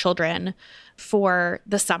age children for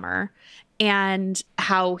the summer, and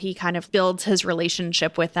how he kind of builds his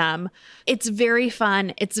relationship with them. It's very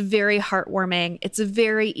fun. It's very heartwarming. It's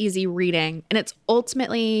very easy reading. And it's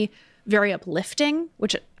ultimately very uplifting,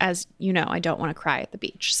 which, as you know, I don't want to cry at the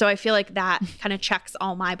beach. So I feel like that kind of checks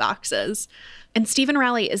all my boxes. And Stephen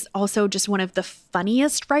Rowley is also just one of the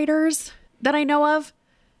funniest writers that I know of.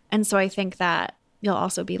 And so I think that you'll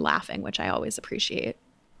also be laughing, which I always appreciate.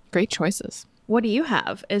 Great choices. What do you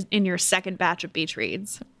have in your second batch of beach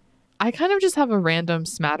reads? I kind of just have a random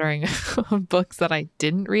smattering of books that I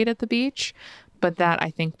didn't read at the beach, but that I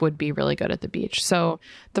think would be really good at the beach. So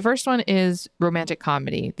the first one is romantic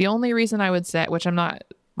comedy. The only reason I would say, which I'm not,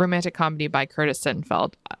 romantic comedy by Curtis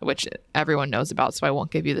Sittenfeld, which everyone knows about, so I won't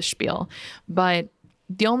give you the spiel. But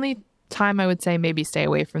the only time I would say maybe stay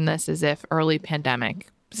away from this is if early pandemic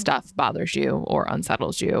stuff bothers you or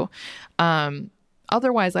unsettles you.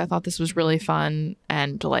 Otherwise, I thought this was really fun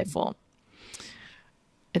and delightful.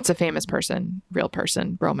 It's a famous person, real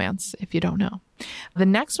person, romance, if you don't know. The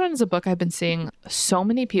next one is a book I've been seeing so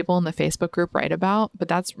many people in the Facebook group write about, but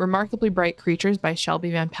that's Remarkably Bright Creatures by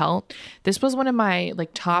Shelby Van Pelt. This was one of my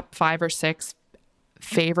top 5 or 6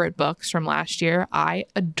 favorite books from last year. I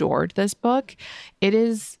adored this book. It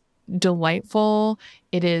is delightful.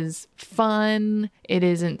 It is fun. It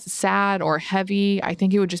isn't sad or heavy. I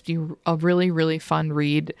think it would just be a really, really fun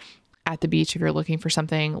read at the beach if you're looking for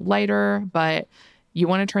something lighter, but you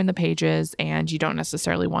want to turn the pages and you don't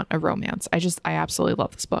necessarily want a romance. I absolutely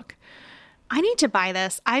love this book. I need to buy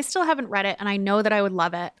this. I still haven't read it and I know that I would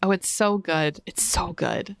love it. Oh, it's so good. It's so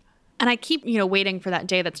good. And I keep, waiting for that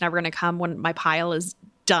day that's never going to come when my pile is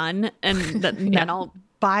done and then I'll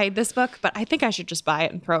buy this book. But I think I should just buy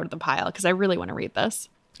it and throw it in the pile because I really want to read this.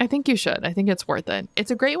 I think you should. I think it's worth it.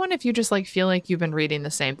 It's a great one if you just feel like you've been reading the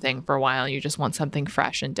same thing for a while. You just want something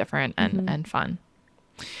fresh and different and fun.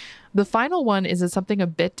 The final one is something a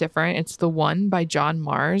bit different. It's The One by John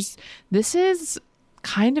Mars. This is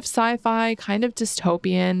kind of sci-fi, kind of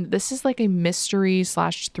dystopian. This is a mystery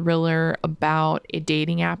 / thriller about a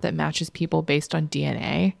dating app that matches people based on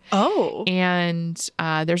DNA. Oh. And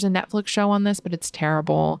there's a Netflix show on this, but it's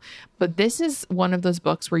terrible. But this is one of those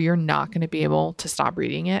books where you're not going to be able to stop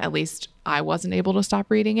reading it. At least I wasn't able to stop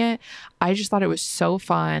reading it. I just thought it was so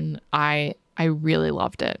fun. I really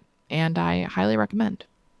loved it, and I highly recommend.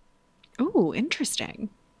 Ooh, interesting.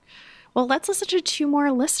 Well, let's listen to 2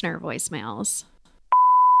 more listener voicemails.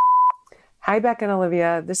 Hi, Beck and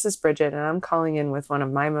Olivia. This is Bridget, and I'm calling in with one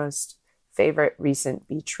of my most favorite recent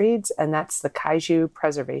beach reads, and that's The Kaiju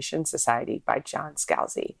Preservation Society by John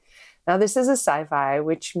Scalzi. Now, this is a sci-fi,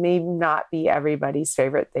 which may not be everybody's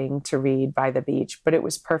favorite thing to read by the beach, but it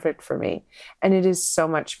was perfect for me, and it is so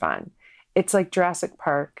much fun. It's like Jurassic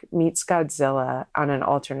Park meets Godzilla on an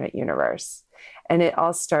alternate universe. And it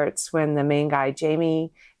all starts when the main guy,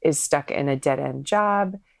 Jamie, is stuck in a dead-end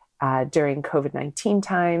job during COVID-19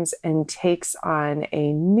 times and takes on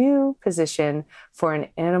a new position for an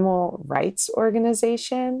animal rights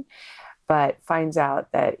organization, but finds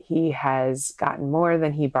out that he has gotten more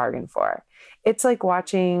than he bargained for. It's like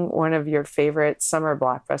watching one of your favorite summer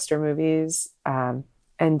blockbuster movies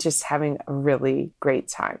and just having a really great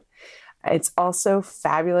time. It's also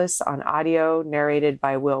fabulous on audio, narrated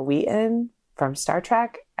by Will Wheaton from Star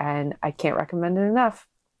Trek, and I can't recommend it enough.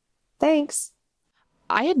 Thanks.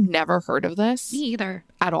 I had never heard of this. Me either.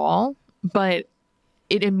 At all, but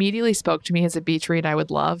it immediately spoke to me as a beach read I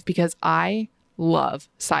would love because I love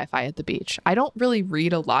sci-fi at the beach. I don't really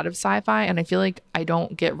read a lot of sci-fi, and I feel like I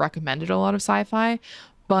don't get recommended a lot of sci-fi,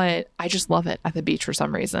 but I just love it at the beach for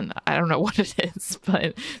some reason. I don't know what it is,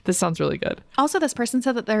 but this sounds really good. Also, this person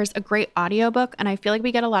said that there's a great audiobook, and I feel like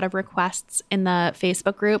we get a lot of requests in the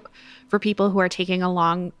Facebook group for people who are taking a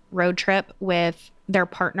long road trip with their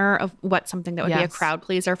partner of what's something that would be a crowd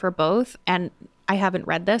pleaser for both. And I haven't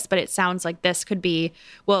read this, but it sounds like this could be,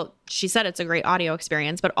 well, she said it's a great audio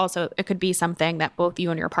experience, but also it could be something that both you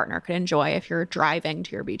and your partner could enjoy if you're driving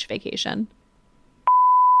to your beach vacation.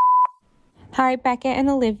 Hi, Becca and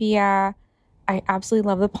Olivia. I absolutely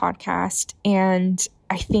love the podcast, and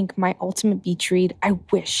I think my ultimate beach read, I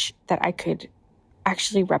wish that I could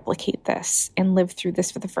actually replicate this and live through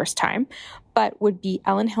this for the first time, but would be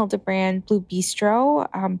Ellen Hildebrand, Blue Bistro,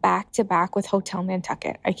 back to back with Hotel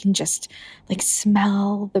Nantucket. I can just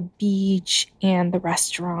smell the beach and the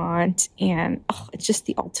restaurant, and it's just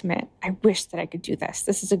the ultimate. I wish that I could do this.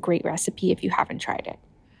 This is a great recipe if you haven't tried it.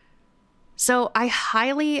 So I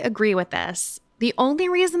highly agree with this. The only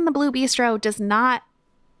reason the Blue Bistro does not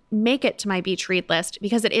make it to my beach read list,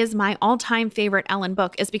 because it is my all-time favorite Ellen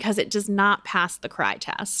book, is because it does not pass the cry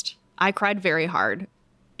test. I cried very hard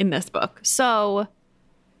in this book. So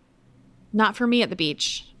not for me at the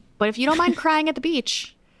beach. But if you don't mind crying at the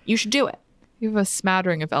beach, you should do it. You have a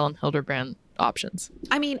smattering of Ellen Hildebrand options.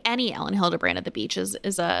 I mean, any Ellen Hildebrand at the beach is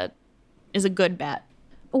a good bet.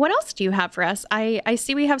 What else do you have for us? I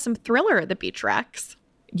see we have some thriller at the beach, Rex.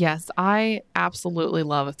 Yes, I absolutely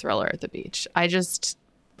love a thriller at the beach. I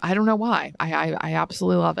don't know why. I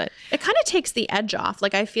absolutely love it. It kind of takes the edge off.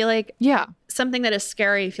 Like, I feel like something that is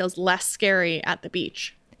scary feels less scary at the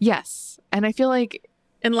beach. Yes. And I feel like,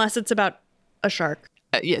 unless it's about a shark.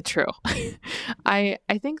 Yeah, true. I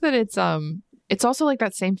think that it's also like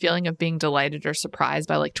that same feeling of being delighted or surprised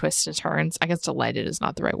by like twists and turns. I guess delighted is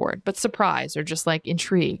not the right word, but surprised or just like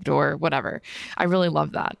intrigued or whatever. I really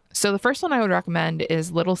love that. So the first one I would recommend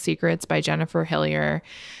is Little Secrets by Jennifer Hillier.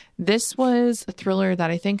 This was a thriller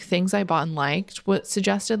that I think Things I Bought and Liked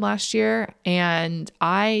suggested last year, and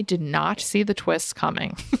I did not see the twists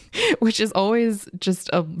coming, which is always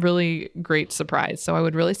just a really great surprise. So I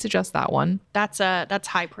would really suggest that one. That's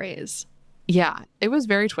high praise. Yeah, it was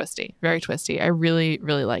very twisty, very twisty. I really,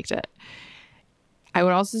 really liked it. I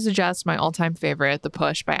would also suggest my all-time favorite, The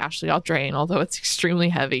Push by Ashley Aldrain, although it's extremely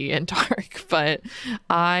heavy and dark, but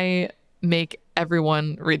I make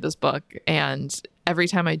everyone read this book, and every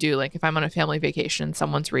time I do, like if I'm on a family vacation and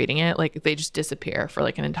someone's reading it, like they just disappear for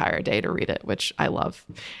like an entire day to read it, which I love.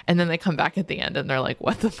 And then they come back at the end and they're like,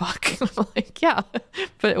 what the fuck? I'm like, yeah,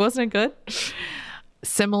 but it wasn't good.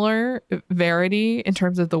 Similar verity in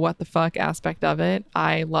terms of the what the fuck aspect of it.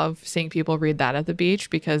 I love seeing people read that at the beach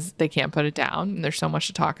because they can't put it down and there's so much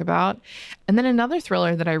to talk about. And then another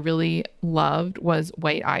thriller that I really loved was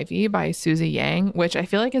White Ivy by Susie Yang, which I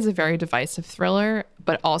feel like is a very divisive thriller,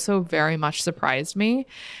 but also very much surprised me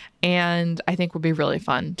and I think would be really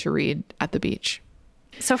fun to read at the beach.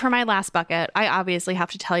 So for my last bucket, I obviously have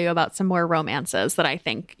to tell you about some more romances that I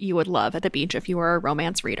think you would love at the beach if you were a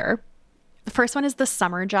romance reader. The first one is The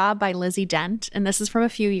Summer Job by Lizzie Dent, and this is from a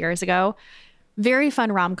few years ago. Very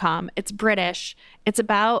fun rom-com. It's British. It's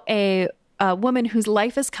about a woman whose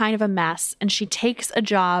life is kind of a mess, and she takes a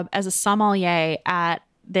job as a sommelier at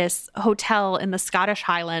this hotel in the Scottish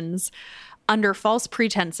Highlands under false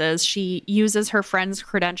pretenses. She uses her friend's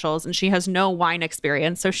credentials, and she has no wine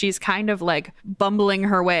experience, so she's kind of like bumbling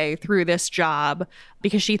her way through this job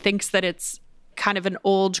because she thinks that it's kind of an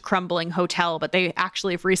old crumbling hotel, but they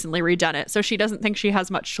actually have recently redone it. So she doesn't think she has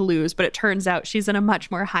much to lose, but it turns out she's in a much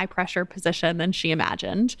more high pressure position than she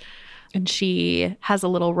imagined. And she has a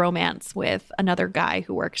little romance with another guy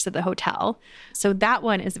who works at the hotel. So that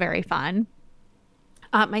one is very fun.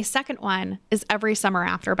 My second one is Every Summer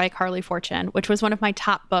After by Carly Fortune, which was one of my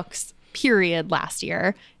top books, period, last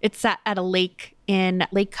year. It's set at a lake in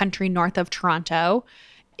Lake Country north of Toronto.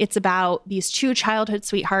 It's about these two childhood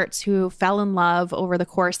sweethearts who fell in love over the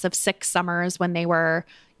course of 6 summers when they were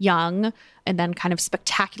young and then kind of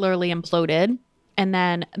spectacularly imploded. And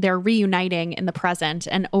then they're reuniting in the present.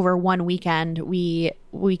 And over one weekend, we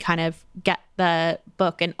kind of get the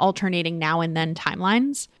book in alternating now and then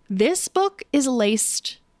timelines. This book is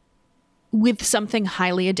laced with something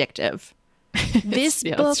highly addictive. This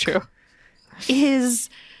book is...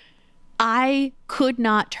 I could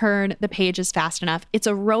not turn the pages fast enough. It's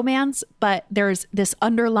a romance, but there's this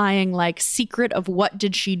underlying like secret of what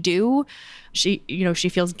did she do? She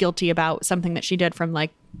feels guilty about something that she did from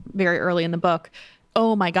like very early in the book.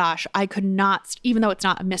 Oh my gosh, I could not, even though it's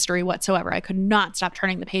not a mystery whatsoever, I could not stop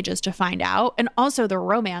turning the pages to find out. And also the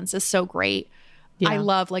romance is so great. Yeah. I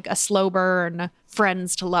love like a slow burn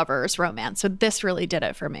friends to lovers romance. So this really did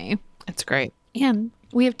it for me. It's great. And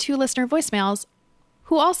we have 2 listener voicemails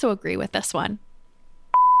who also agree with this one.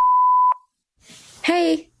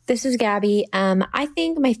 Hey, this is Gabby. I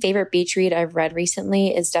think my favorite beach read I've read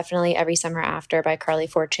recently is definitely Every Summer After by Carly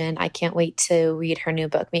Fortune. I can't wait to read her new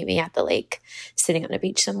book, Meet Me at the Lake, sitting on a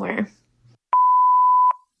beach somewhere.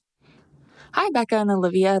 Hi, Becca and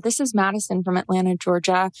Olivia. This is Madison from Atlanta,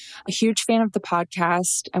 Georgia. A huge fan of the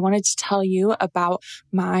podcast. I wanted to tell you about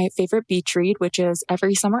my favorite beach read, which is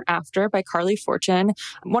Every Summer After by Carly Fortune.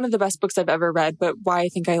 One of the best books I've ever read, but why I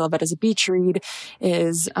think I love it as a beach read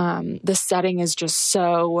is the setting is just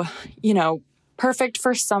so, perfect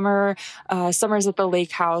for summer. Summers at the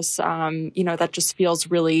lake house, that just feels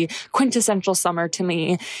really quintessential summer to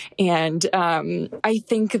me. And I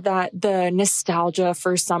think that the nostalgia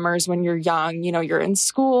for summers when you're young, you're in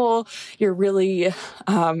school, you're really,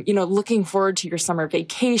 looking forward to your summer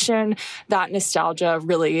vacation. That nostalgia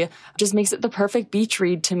really just makes it the perfect beach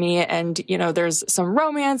read to me. And, there's some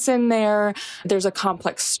romance in there. There's a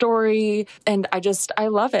complex story. And I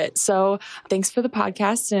love it. So thanks for the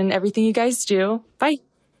podcast and everything you guys do. Bye.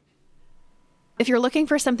 If you're looking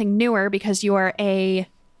for something newer because you're a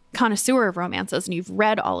connoisseur of romances and you've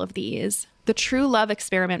read all of these, The True Love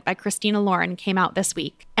Experiment by Christina Lauren came out this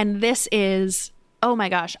week. And this is, oh my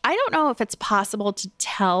gosh, I don't know if it's possible to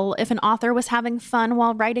tell if an author was having fun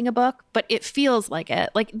while writing a book, but it feels like it.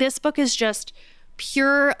 Like, this book is just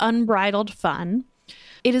pure, unbridled fun.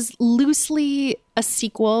 It is loosely a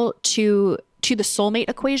sequel to the Soulmate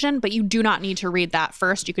Equation, but you do not need to read that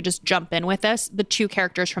first. You could just jump in with this. The two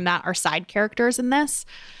characters from that are side characters in this.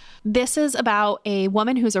 This is about a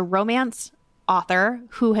woman who's a romance author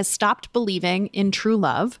who has stopped believing in true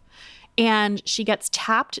love. And she gets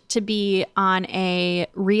tapped to be on a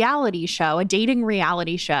reality show, a dating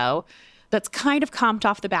reality show that's kind of comped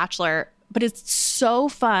off The Bachelor, but it's so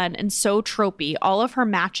fun and so tropey. All of her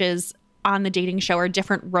matches on the dating show are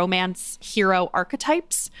different romance hero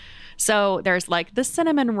archetypes. So there's like the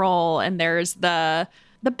cinnamon roll and there's the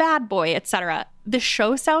bad boy, etc. The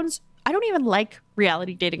show sounds, I don't even like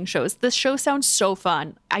reality dating shows. This show sounds so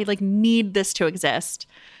fun. I like need this to exist.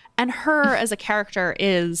 And her as a character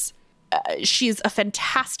is, she's a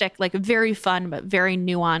fantastic, like very fun, but very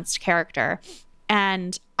nuanced character.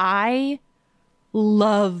 And I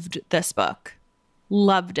loved this book.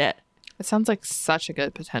 Loved it. It sounds like such a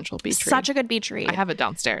good potential beach read. Such a good beach read. I have it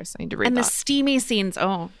downstairs. I need to read and that. The steamy scenes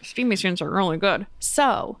are really good.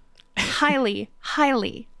 So highly,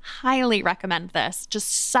 highly, highly recommend this.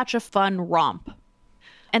 Just such a fun romp.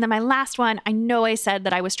 And then my last one, I know I said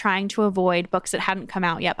that I was trying to avoid books that hadn't come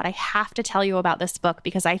out yet, but I have to tell you about this book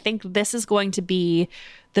because I think this is going to be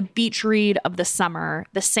the beach read of the summer,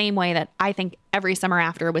 the same way that I think Every Summer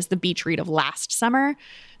After was the beach read of last summer.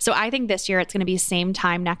 So I think this year it's going to be Same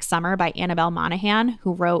Time Next Summer by Annabelle Monaghan,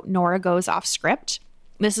 who wrote Nora Goes Off Script.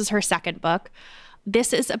 This is her second book.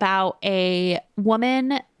 This is about a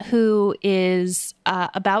woman who is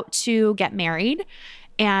about to get married.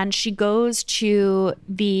 And she goes to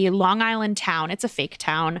the Long Island town. It's a fake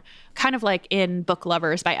town, kind of like in Book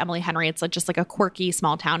Lovers by Emily Henry. It's like just like a quirky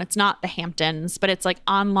small town. It's not the Hamptons, but it's like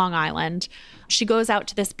on Long Island. She goes out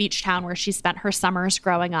to this beach town where she spent her summers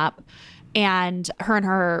growing up. And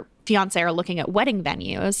her fiance are looking at wedding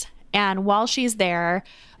venues. And while she's there,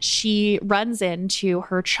 she runs into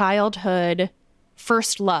her childhood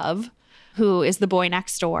first love, who is the boy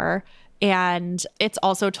next door. And it's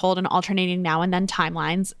also told in alternating now and then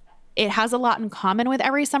timelines. It has a lot in common with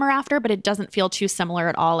Every Summer After, but it doesn't feel too similar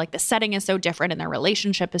at all. Like the setting is so different and their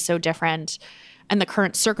relationship is so different and the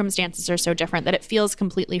current circumstances are so different that it feels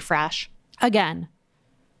completely fresh. Again,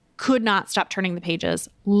 could not stop turning the pages.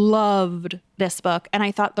 Loved this book. And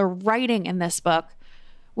I thought the writing in this book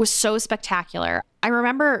was so spectacular. I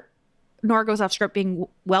remember Nora Goes Off Script being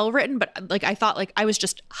well written, but like I thought like I was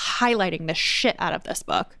just highlighting the shit out of this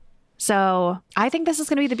book. So I think this is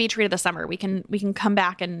going to be the beach read of the summer. We can come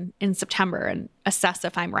back in September and assess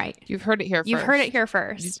if I'm right. You've heard it here first. You've heard it here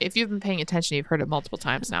first. If you've been paying attention, you've heard it multiple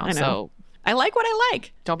times now. I know. So I like what I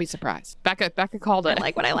like. Don't be surprised. Becca called it. I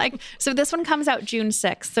like what I like. So this one comes out June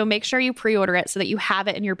 6th. So make sure you pre-order it so that you have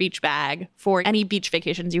it in your beach bag for any beach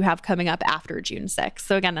vacations you have coming up after June 6th.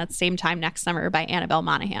 So again, that's Same Time Next Summer by Annabelle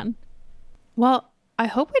Monaghan. Well, I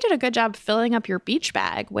hope we did a good job filling up your beach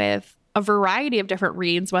bag with a variety of different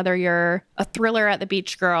reads, whether you're a thriller at the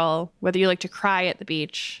beach girl, whether you like to cry at the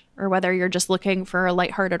beach, or whether you're just looking for a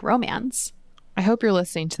lighthearted romance. I hope you're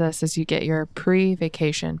listening to this as you get your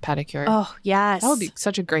pre-vacation pedicure. Oh, yes. That would be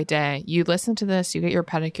such a great day. You listen to this, you get your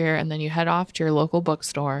pedicure, and then you head off to your local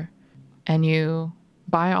bookstore and you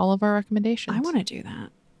buy all of our recommendations. I want to do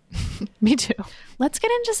that. Me too. Let's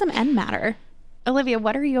get into some end matter. Olivia,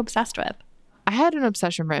 what are you obsessed with? I had an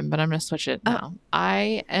obsession written, but I'm going to switch it now.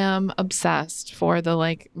 I am obsessed for the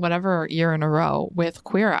whatever year in a row with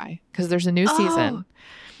Queer Eye because there's a new season.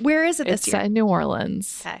 Where is it this year? It's set in New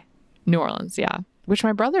Orleans. Okay. New Orleans, yeah. Which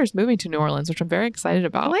my brother is moving to New Orleans, which I'm very excited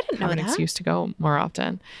about. Oh, I didn't know that. Have an excuse to go more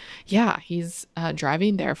often. Yeah, he's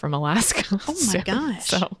driving there from Alaska. Oh my gosh.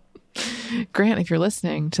 So, Grant, if you're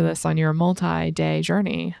listening to this on your multi-day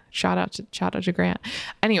journey, shout out to Grant.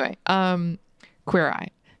 Anyway, Queer Eye.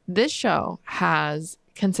 This show has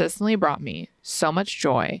consistently brought me so much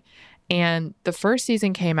joy. And the first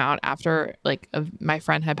season came out after my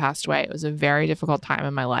friend had passed away. It was a very difficult time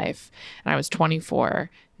in my life. And I was 24.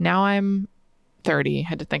 Now I'm 30.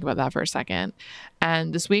 Had to think about that for a second.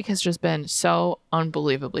 And this week has just been so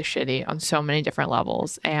unbelievably shitty on so many different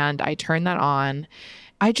levels. And I turned that on.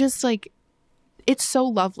 I just it's so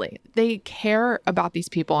lovely. They care about these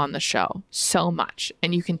people on the show so much.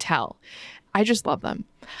 And you can tell. I just love them.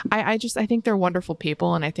 I think they're wonderful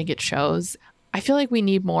people and I think it shows. I feel like we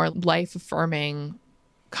need more life affirming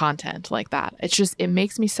content like that. It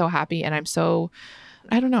makes me so happy and I'm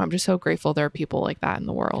just so grateful there are people like that in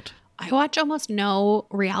the world. I watch almost no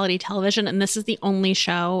reality television and this is the only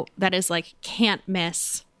show that is can't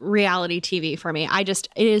miss reality TV for me. It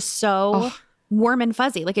is so warm and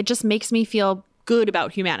fuzzy. It just makes me feel good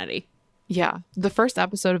about humanity. Yeah. The first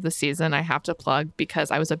episode of the season I have to plug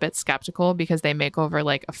because I was a bit skeptical because they make over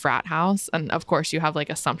like a frat house. And of course you have like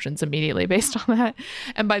assumptions immediately based on that.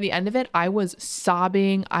 And by the end of it, I was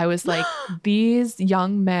sobbing. I was like, these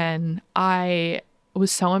young men, I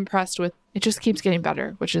was so impressed with. It just keeps getting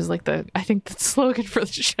better, which is like I think the slogan for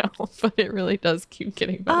the show, but it really does keep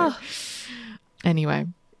getting better. Anyway,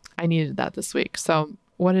 I needed that this week. So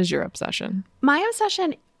what is your obsession? My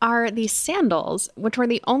obsession are these sandals, which were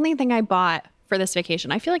the only thing I bought for this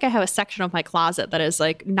vacation. I feel like I have a section of my closet that is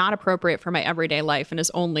like not appropriate for my everyday life and is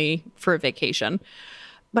only for a vacation.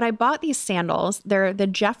 But I bought these sandals. They're the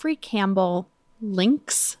Jeffrey Campbell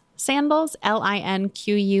Lynx sandals,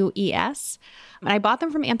 Linques. And I bought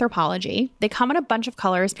them from Anthropologie. They come in a bunch of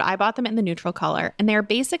colors, but I bought them in the neutral color. And they're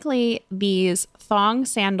basically these thong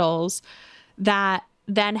sandals that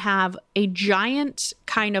then have a giant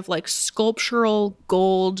kind of like sculptural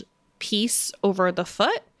gold piece over the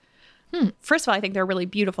foot. First of all, I think they're really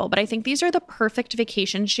beautiful, but I think these are the perfect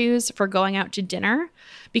vacation shoes for going out to dinner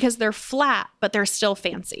because they're flat, but they're still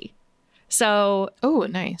fancy. So, oh,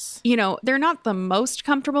 nice. You know, they're not the most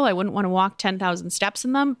comfortable. I wouldn't want to walk 10,000 steps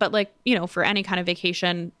in them, but like, you know, for any kind of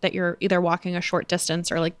vacation that you're either walking a short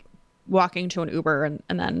distance or like walking to an Uber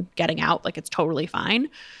and then getting out, like it's totally fine.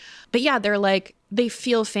 But yeah, they're like, they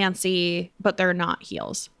feel fancy, but they're not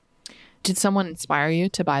heels. Did someone inspire you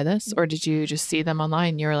to buy this, or did you just see them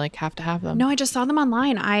online? You were like, have to have them. No, I just saw them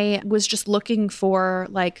online. I was just looking for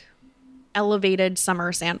like elevated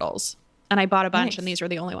summer sandals, and I bought a bunch, and these were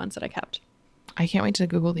the only ones that I kept. I can't wait to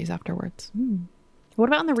Google these afterwards. What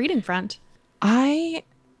about on the reading front? I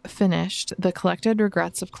finished The Collected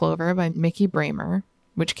Regrets of Clover by Mickey Bramer,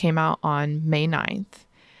 which came out on May 9th.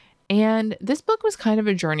 And this book was kind of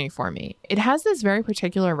a journey for me. It has this very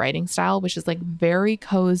particular writing style, which is like very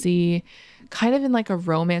cozy, kind of in like a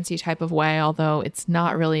romancy type of way, although it's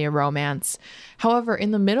not really a romance. However,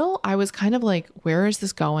 in the middle, I was kind of like, where is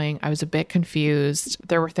this going? I was a bit confused.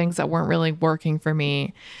 There were things that weren't really working for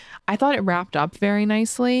me. I thought it wrapped up very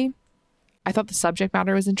nicely. I thought the subject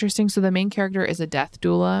matter was interesting. So the main character is a death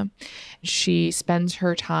doula. She spends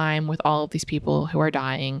her time with all of these people who are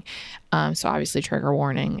dying. So obviously trigger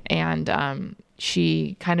warning. And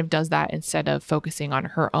she kind of does that instead of focusing on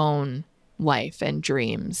her own life and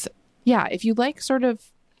dreams. Yeah, if you like sort of,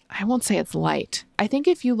 I won't say it's light. I think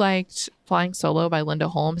if you liked Flying Solo by Linda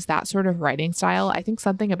Holmes, that sort of writing style, I think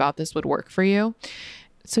something about this would work for you.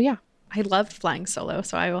 So yeah. I loved Flying Solo,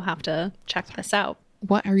 so I will have to check this out.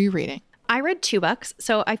 What are you reading? I read 2 books.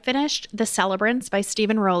 So I finished The Celebrants by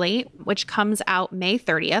Stephen Rowley, which comes out May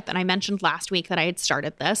 30th. And I mentioned last week that I had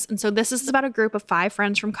started this. And so this is about a group of 5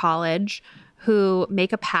 friends from college who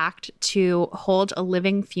make a pact to hold a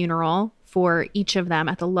living funeral for each of them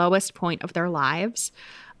at the lowest point of their lives.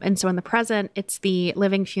 And so in the present, it's the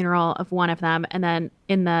living funeral of one of them. And then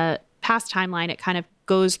in the past timeline, it kind of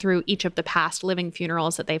goes through each of the past living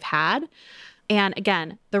funerals that they've had. And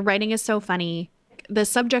again, the writing is so funny. The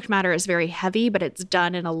subject matter is very heavy, but it's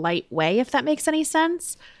done in a light way, if that makes any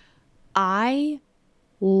sense. I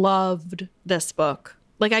loved this book.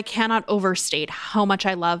 Like, I cannot overstate how much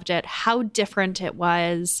I loved it, how different it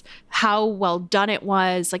was, how well done it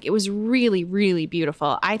was. Like, it was really, really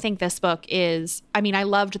beautiful. I think this book is, I mean, I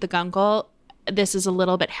loved The Guncle. This is a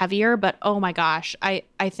little bit heavier, but oh my gosh, I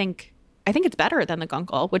think it's better than The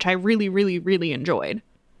Guncle, which I really, really, really enjoyed.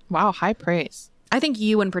 Wow, high praise. I think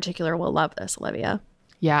you in particular will love this, Olivia.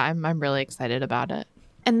 Yeah, I'm really excited about it.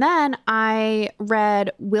 And then I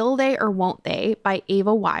read Will They or Won't They by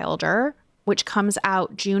Ava Wilder, which comes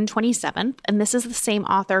out June 27th. And this is the same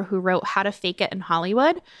author who wrote How to Fake It in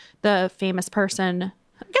Hollywood, the famous person,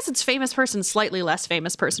 I guess it's famous person, slightly less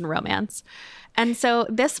famous person romance. And so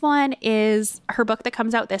this one is her book that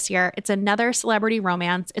comes out this year. It's another celebrity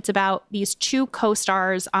romance. It's about these 2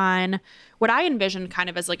 co-stars on what I envision kind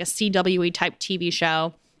of as like a CWE type TV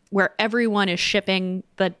show where everyone is shipping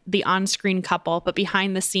the on-screen couple, but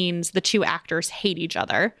behind the scenes, the 2 actors hate each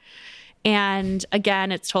other. And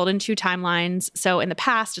again, it's told in 2 timelines. So in the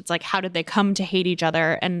past, it's like, how did they come to hate each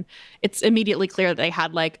other? And it's immediately clear that they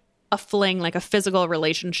had like a fling, like a physical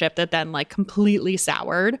relationship that then like completely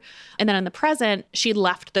soured. And then in the present, she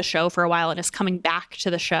left the show for a while and is coming back to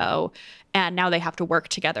the show. And now they have to work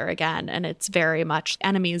together again. And it's very much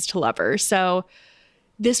enemies to lovers. So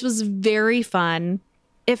this was very fun.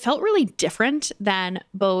 It felt really different than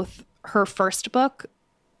both her first book,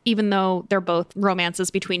 even though they're both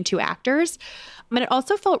romances between 2 actors. But it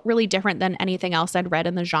also felt really different than anything else I'd read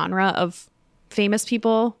in the genre of famous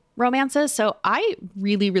people romances. So I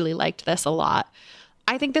really, really liked this a lot.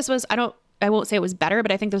 I think this was, I won't say it was better,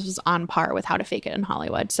 but I think this was on par with How to Fake It in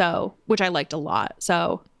Hollywood. So, which I liked a lot.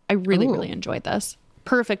 So I really, really enjoyed this.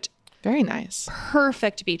 Perfect. Very nice.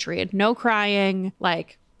 Perfect beach read. No crying.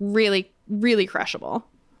 Like really, really crushable.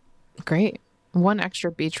 Great. One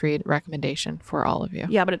extra beach read recommendation for all of you.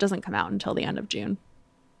 Yeah, but it doesn't come out until the end of June.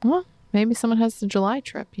 Well, maybe someone has the July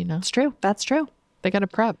trip, you know. It's true. That's true. They got to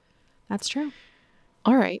prep. That's true.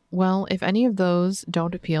 All right. Well, if any of those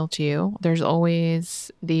don't appeal to you, there's always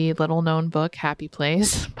the little known book, Happy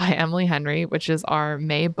Place by Emily Henry, which is our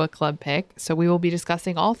May book club pick. So we will be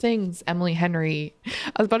discussing all things Emily Henry.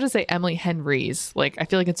 I was about to say Emily Henry's. Like, I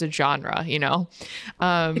feel like it's a genre, you know?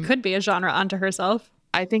 It could be a genre unto herself.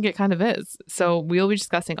 I think it kind of is. So we'll be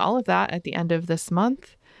discussing all of that at the end of this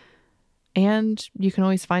month. And you can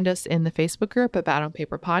always find us in the Facebook group at Bad on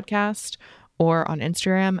Paper Podcast, or on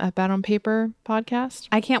Instagram at Bad on Paper Podcast.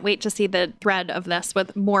 I can't wait to see the thread of this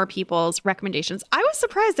with more people's recommendations. I was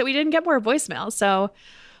surprised that we didn't get more voicemails. So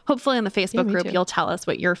hopefully in the Facebook group, you'll tell us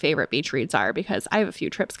what your favorite beach reads are, because I have a few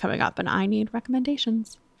trips coming up and I need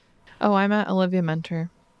recommendations. Oh, I'm at Olivia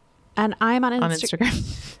Mentor. And I'm on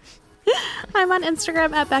Instagram. I'm on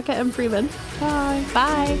Instagram at Becca M. Freeman. Bye.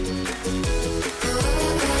 Bye.